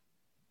mom?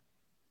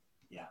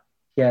 Yeah.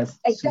 Yes.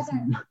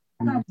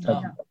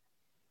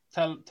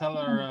 Tell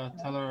her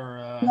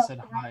I said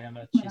hi and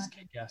that she's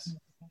yes.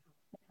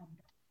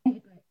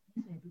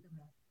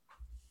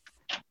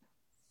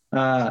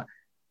 Nguyen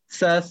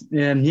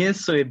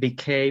Xuy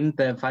became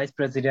the vice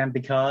president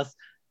because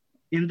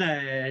in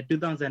the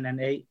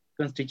 2008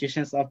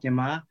 constitutions of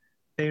Myanmar,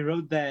 they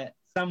wrote that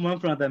someone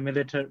from the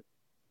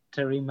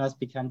military must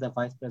become the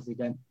vice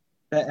president.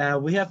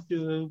 We have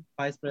two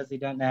vice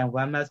president and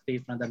one must be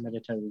from the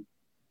military.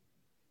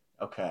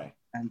 Okay.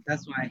 And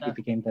that's why he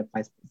became the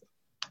vice president.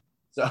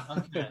 So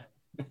okay.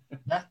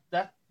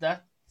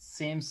 That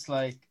seems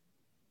like,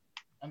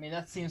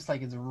 that seems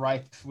like it's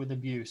ripe with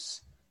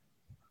abuse.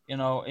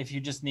 If you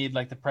just need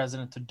like the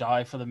president to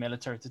die for the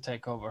military to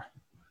take over.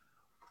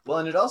 Well,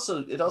 and it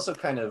also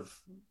kind of,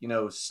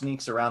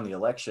 sneaks around the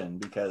election,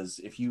 because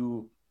if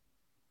you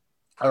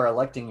are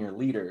electing your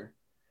leader,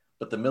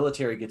 but the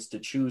military gets to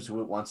choose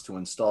who it wants to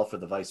install for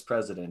the vice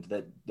president,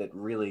 that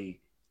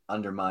really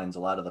undermines a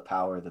lot of the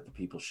power that the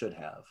people should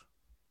have.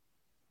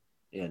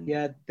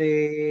 Yeah,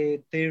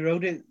 they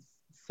wrote it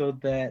so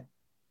that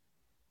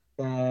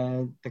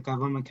the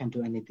government can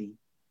do anything.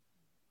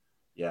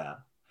 Yeah,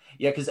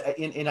 because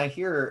I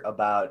hear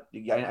about.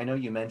 I know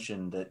you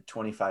mentioned that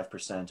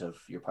 25% of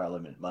your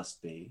parliament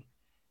must be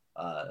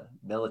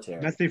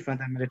military. Must be from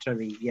the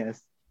military,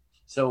 yes.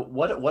 So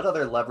what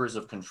other levers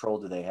of control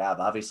do they have?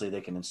 Obviously, they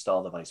can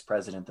install the vice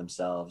president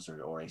themselves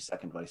or a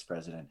second vice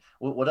president.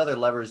 What other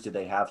levers do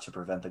they have to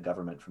prevent the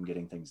government from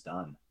getting things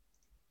done?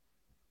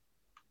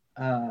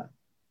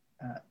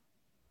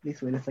 Please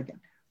wait a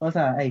second. Also,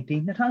 ဒီ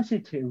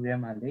2008ထဲဦးထဲ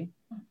မှာလေ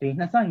ဒီ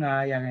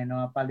25ရာခိုင်နှု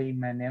န်းပါလီ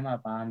မန်ထဲမှာ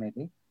ပါမယ်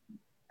လေ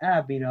အဲ့ဒါ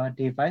ပြီးတော့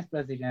ဒီ vice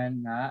president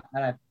က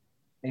အဲ့ဒါ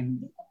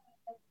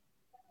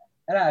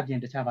အပြင်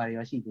တခြားဘာတွေ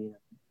ရောရှိသေးတယ်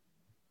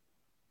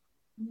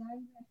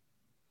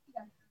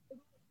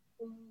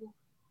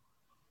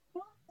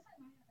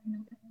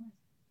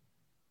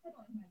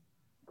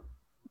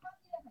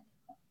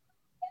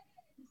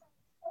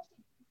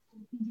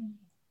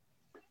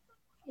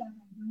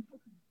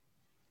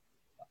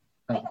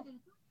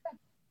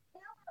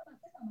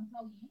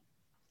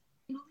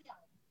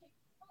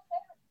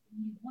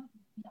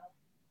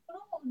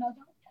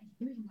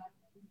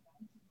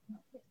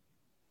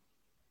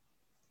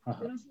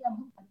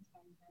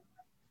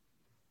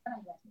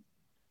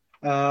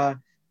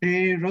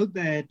They wrote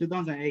the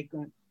 2008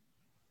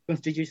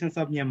 constitutions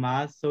of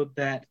Myanmar so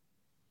that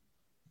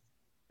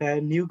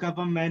the new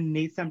government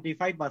needs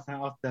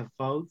 75% of the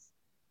votes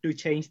to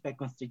change the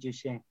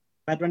constitution,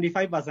 but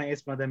 25%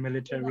 is from the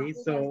military.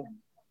 So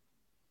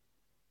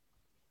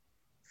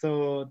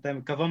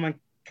the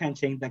government can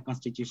change the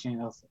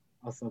constitution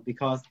also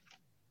because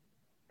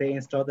they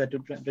installed the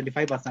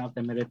 25% of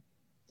the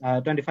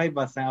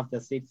 25% of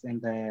the seats in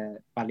the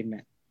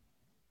parliament.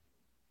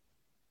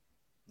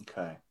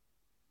 Okay.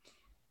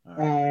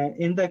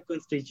 In the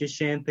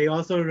constitution, they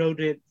also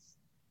wrote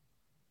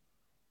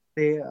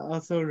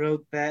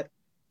that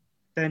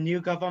the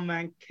new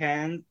government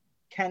can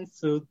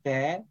cancel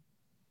their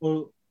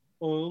old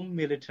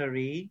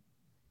military,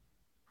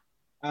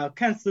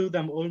 cancel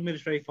them old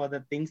military for the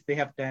things they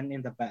have done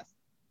in the past.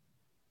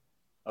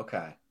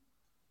 Okay.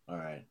 All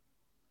right.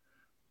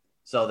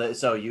 So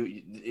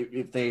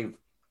if they've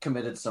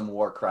committed some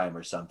war crime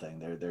or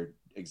something, they're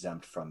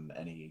exempt from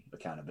any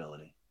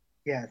accountability.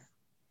 Yes.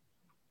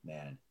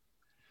 Man.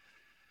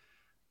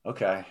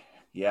 Okay.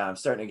 Yeah, I'm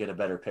starting to get a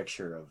better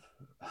picture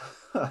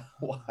of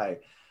why.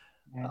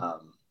 Yeah.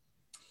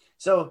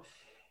 So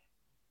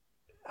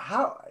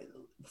how,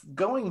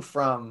 going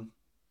from,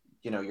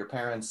 your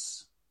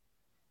parents,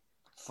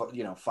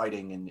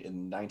 fighting in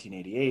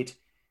 1988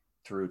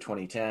 through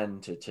 2010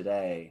 to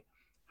today,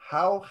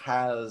 how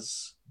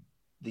has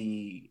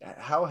the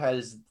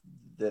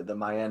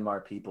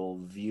Myanmar people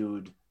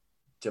viewed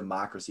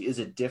democracy? Is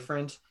it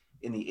different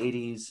in the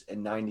 80s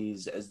and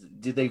 90s?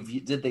 Did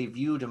they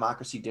view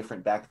democracy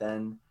different back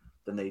then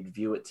than they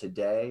view it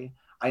today?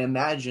 I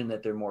imagine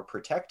that they're more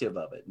protective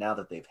of it now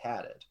that they've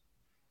had it.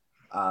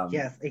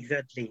 Yes,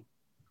 exactly.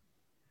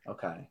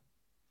 Okay.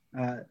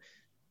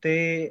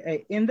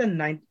 They in the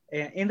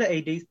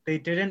 80s they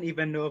didn't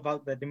even know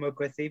about the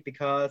democracy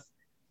because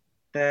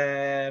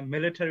the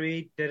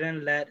military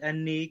didn't let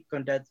any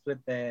contacts with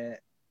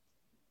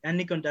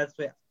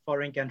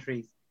foreign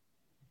countries.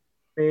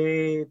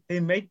 They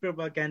made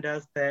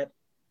propagandas that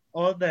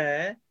all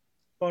the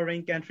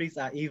foreign countries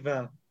are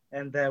evil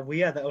and that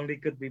we are the only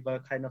good people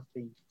kind of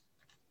thing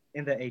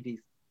in the 80s.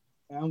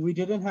 And we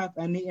didn't have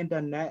any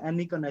internet,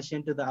 any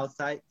connection to the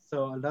outside.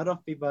 So a lot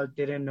of people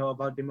didn't know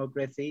about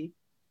democracy.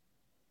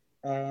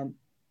 And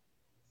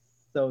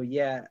so,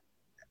 yeah,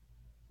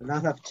 a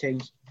lot have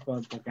changed for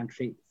the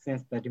country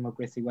since the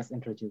democracy was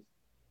introduced.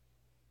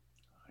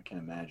 I can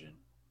imagine.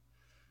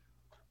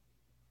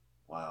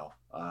 Wow.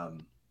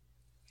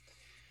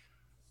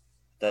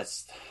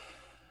 That's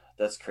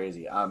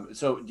crazy.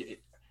 So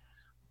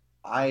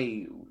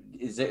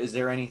is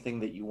there anything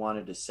that you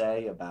wanted to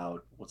say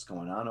about what's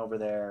going on over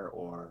there,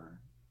 or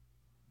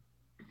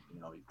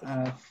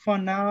for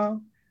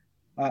now,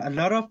 a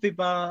lot of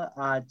people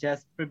are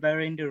just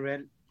preparing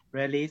the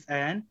rallies,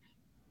 and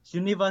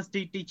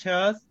university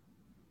teachers,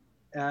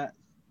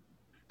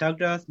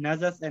 doctors,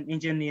 nurses, and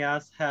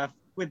engineers have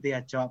quit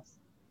their jobs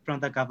from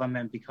the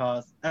government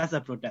because as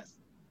a protest.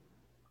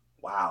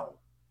 Wow.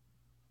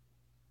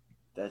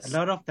 A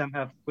lot of them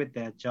have quit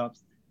their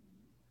jobs.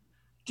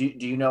 Do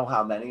you know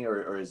how many,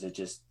 or is it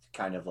just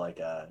kind of like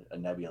a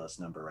nebulous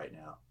number right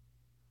now?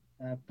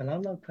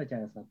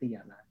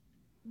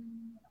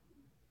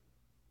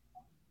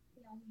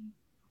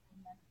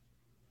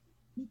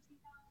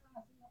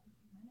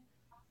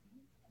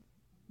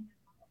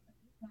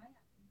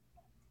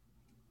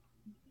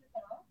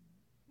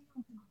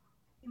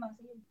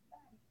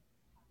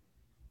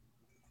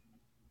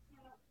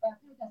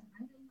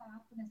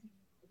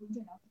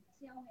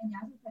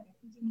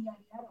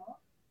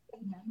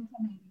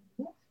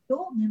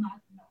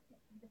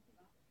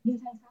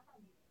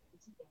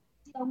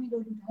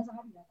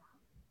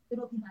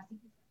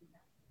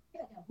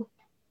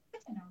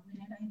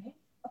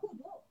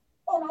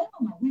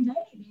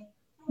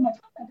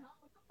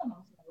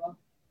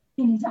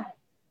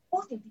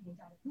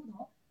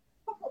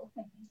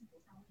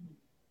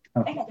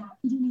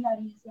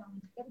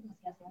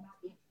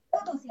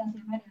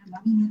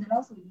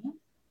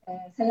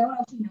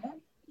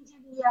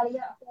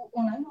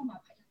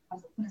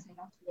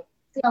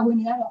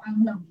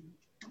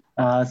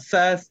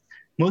 Says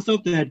most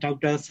of the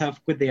doctors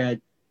have quit their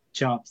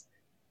jobs.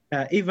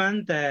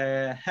 Even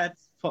the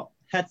heads of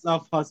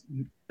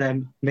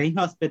the main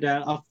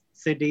hospital of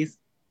cities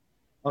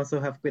also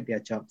have quit their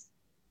jobs.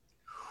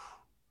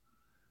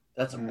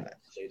 That's a bold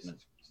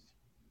statement.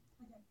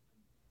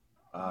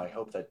 I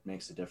hope that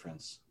makes a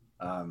difference.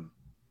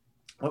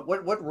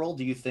 What role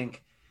do you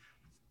think,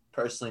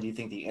 personally,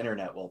 the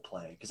internet will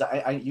play? Because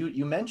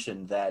you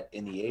mentioned that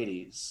in the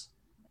 80s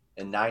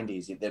and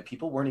 90s that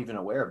people weren't even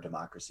aware of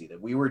democracy, that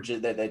we were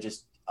that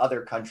just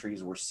other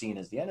countries were seen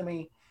as the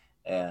enemy,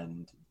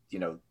 and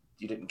you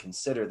didn't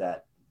consider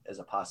that as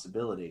a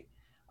possibility.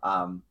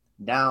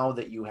 Now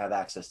that you have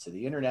access to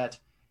the internet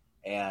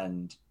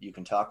and you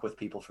can talk with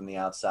people from the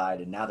outside,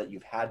 and now that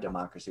you've had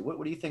democracy,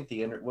 what do you think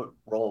what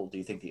role do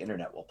you think the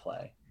internet will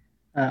play?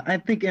 I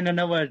think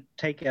internet will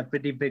take a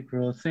pretty big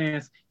role,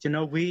 since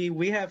we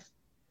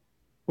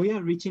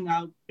are reaching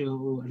out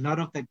to a lot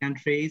of the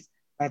countries.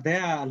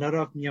 There are a lot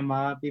of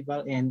Myanmar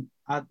people in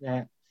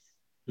a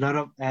lot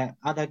of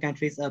other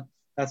countries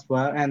as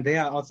well, and they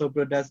are also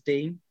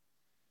protesting.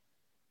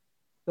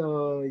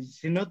 So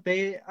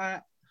they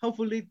are,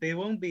 hopefully they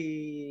won't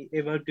be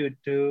able to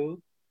do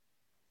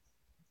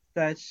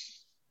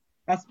such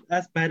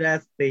as bad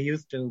as they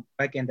used to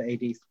back in the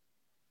 80s,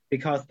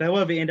 because there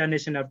will be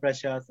international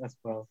pressures as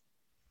well.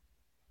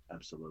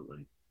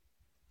 Absolutely.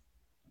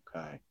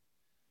 Okay.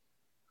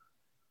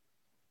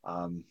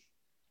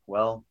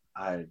 Well,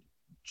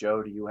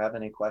 Joe, do you have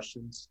any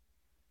questions?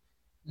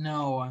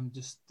 No, I'm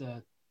just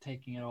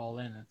taking it all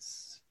in.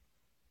 It's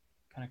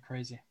kind of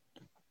crazy.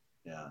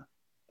 Yeah,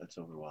 that's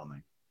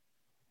overwhelming.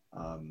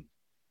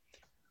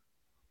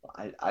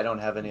 I don't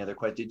have any other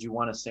questions. Did you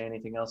want to say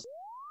anything else?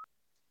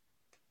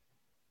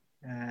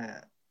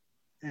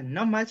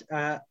 Not much.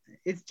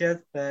 It's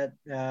just that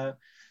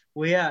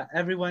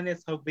everyone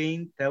is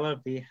hoping there will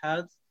be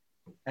help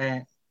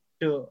and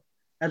to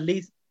at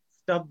least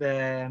stop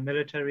the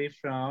military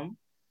from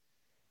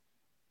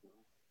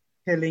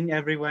killing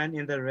everyone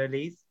in the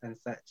rallies and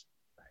such.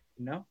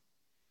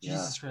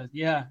 Jesus Christ.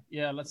 Yeah.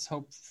 Let's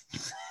hope.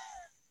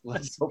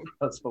 Let's hope.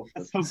 Let's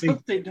Let's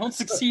hope they don't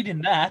succeed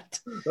in that.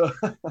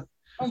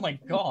 Oh my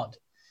God.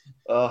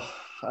 I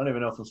don't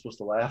even know if I'm supposed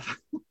to laugh.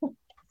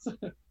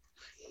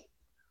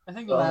 I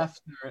think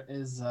laughter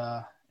is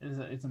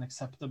an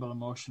acceptable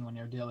emotion when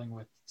you're dealing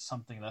with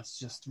something that's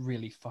just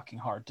really fucking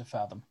hard to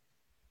fathom.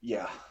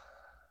 Yeah.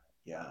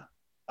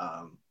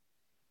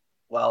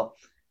 Well,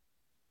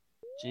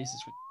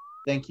 Jesus.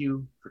 thank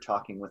you for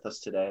talking with us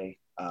today.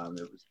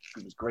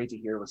 It was great to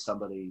hear with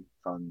somebody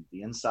from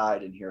the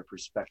inside and hear a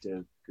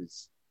perspective,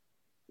 because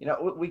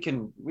we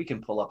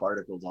can pull up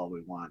articles all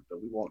we want,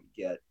 but we won't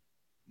get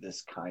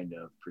this kind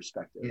of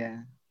perspective. Yeah,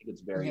 I think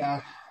it's very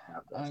I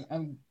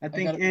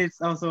think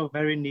it's also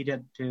very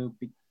needed to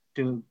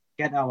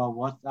get our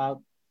words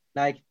out.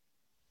 Like,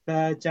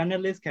 the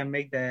journalists can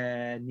make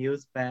the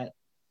news, but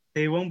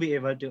they won't be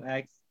able to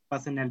act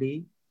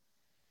personally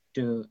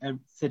to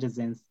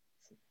citizens.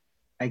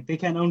 Like, they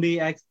can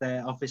only ask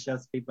the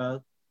officials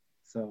people.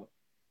 So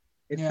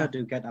it's hard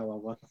to get our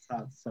words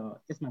out. So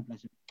it's my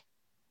pleasure.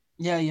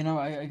 Yeah,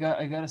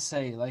 I gotta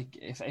say, like,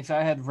 if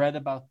I had read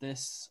about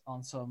this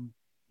on some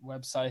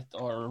website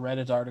or a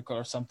Reddit article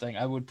or something,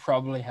 I would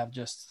probably have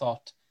just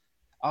thought,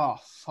 oh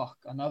fuck,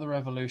 another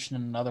revolution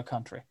in another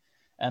country,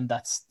 and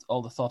that's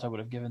all the thought I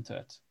would have given to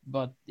it.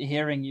 But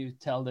hearing you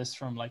tell this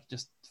from like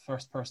just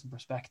first person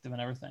perspective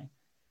and everything,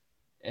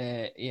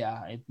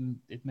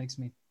 it makes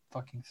me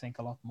fucking think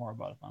a lot more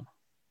about it, man.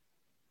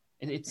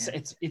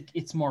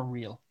 It's more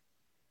real.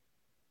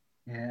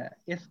 Yeah,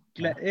 it's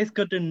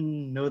good to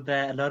know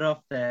that a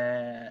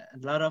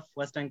lot of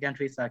Western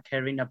countries are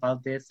caring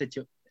about the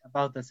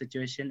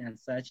situation and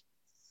such.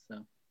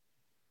 So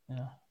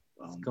yeah,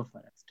 let's go for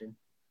us too.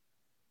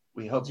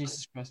 We hope.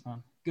 Jesus Christ,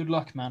 man. Good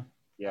luck, man.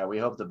 Yeah, we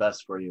hope the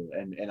best for you,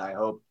 and I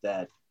hope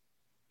that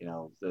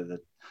the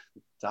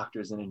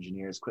doctors and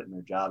engineers quitting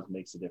their jobs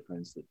makes a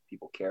difference. That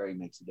people caring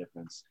makes a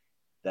difference.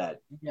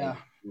 That the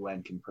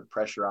UN can put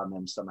pressure on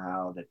them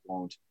somehow that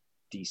won't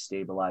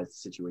destabilize the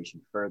situation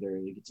further.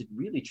 It's a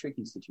really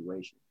tricky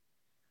situation.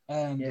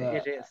 And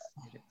it is.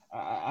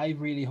 I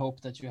really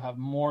hope that you have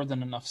more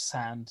than enough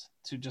sand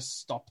to just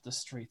stop the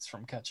streets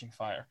from catching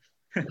fire.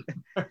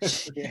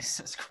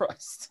 Jesus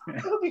Christ. I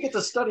hope you get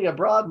to study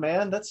abroad,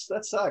 man. That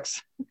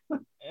sucks.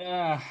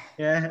 Yeah.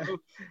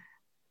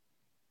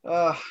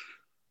 All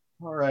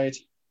right.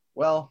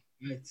 Well.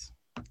 Right.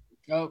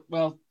 Oh,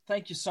 well,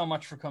 thank you so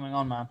much for coming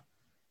on, man.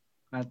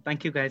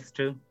 Thank you guys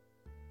too.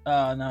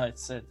 No,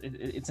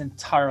 it's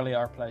entirely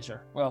our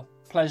pleasure. Well,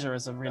 pleasure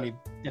is a really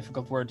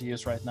difficult word to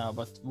use right now,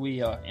 but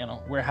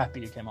we're happy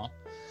you came on.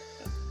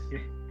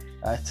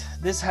 Right.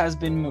 This has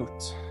been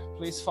Moot.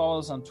 Please follow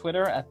us on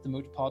Twitter at The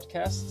Moot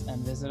Podcast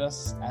and visit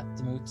us at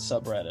The Moot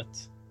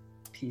subreddit.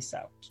 Peace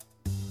out.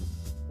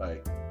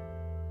 Bye.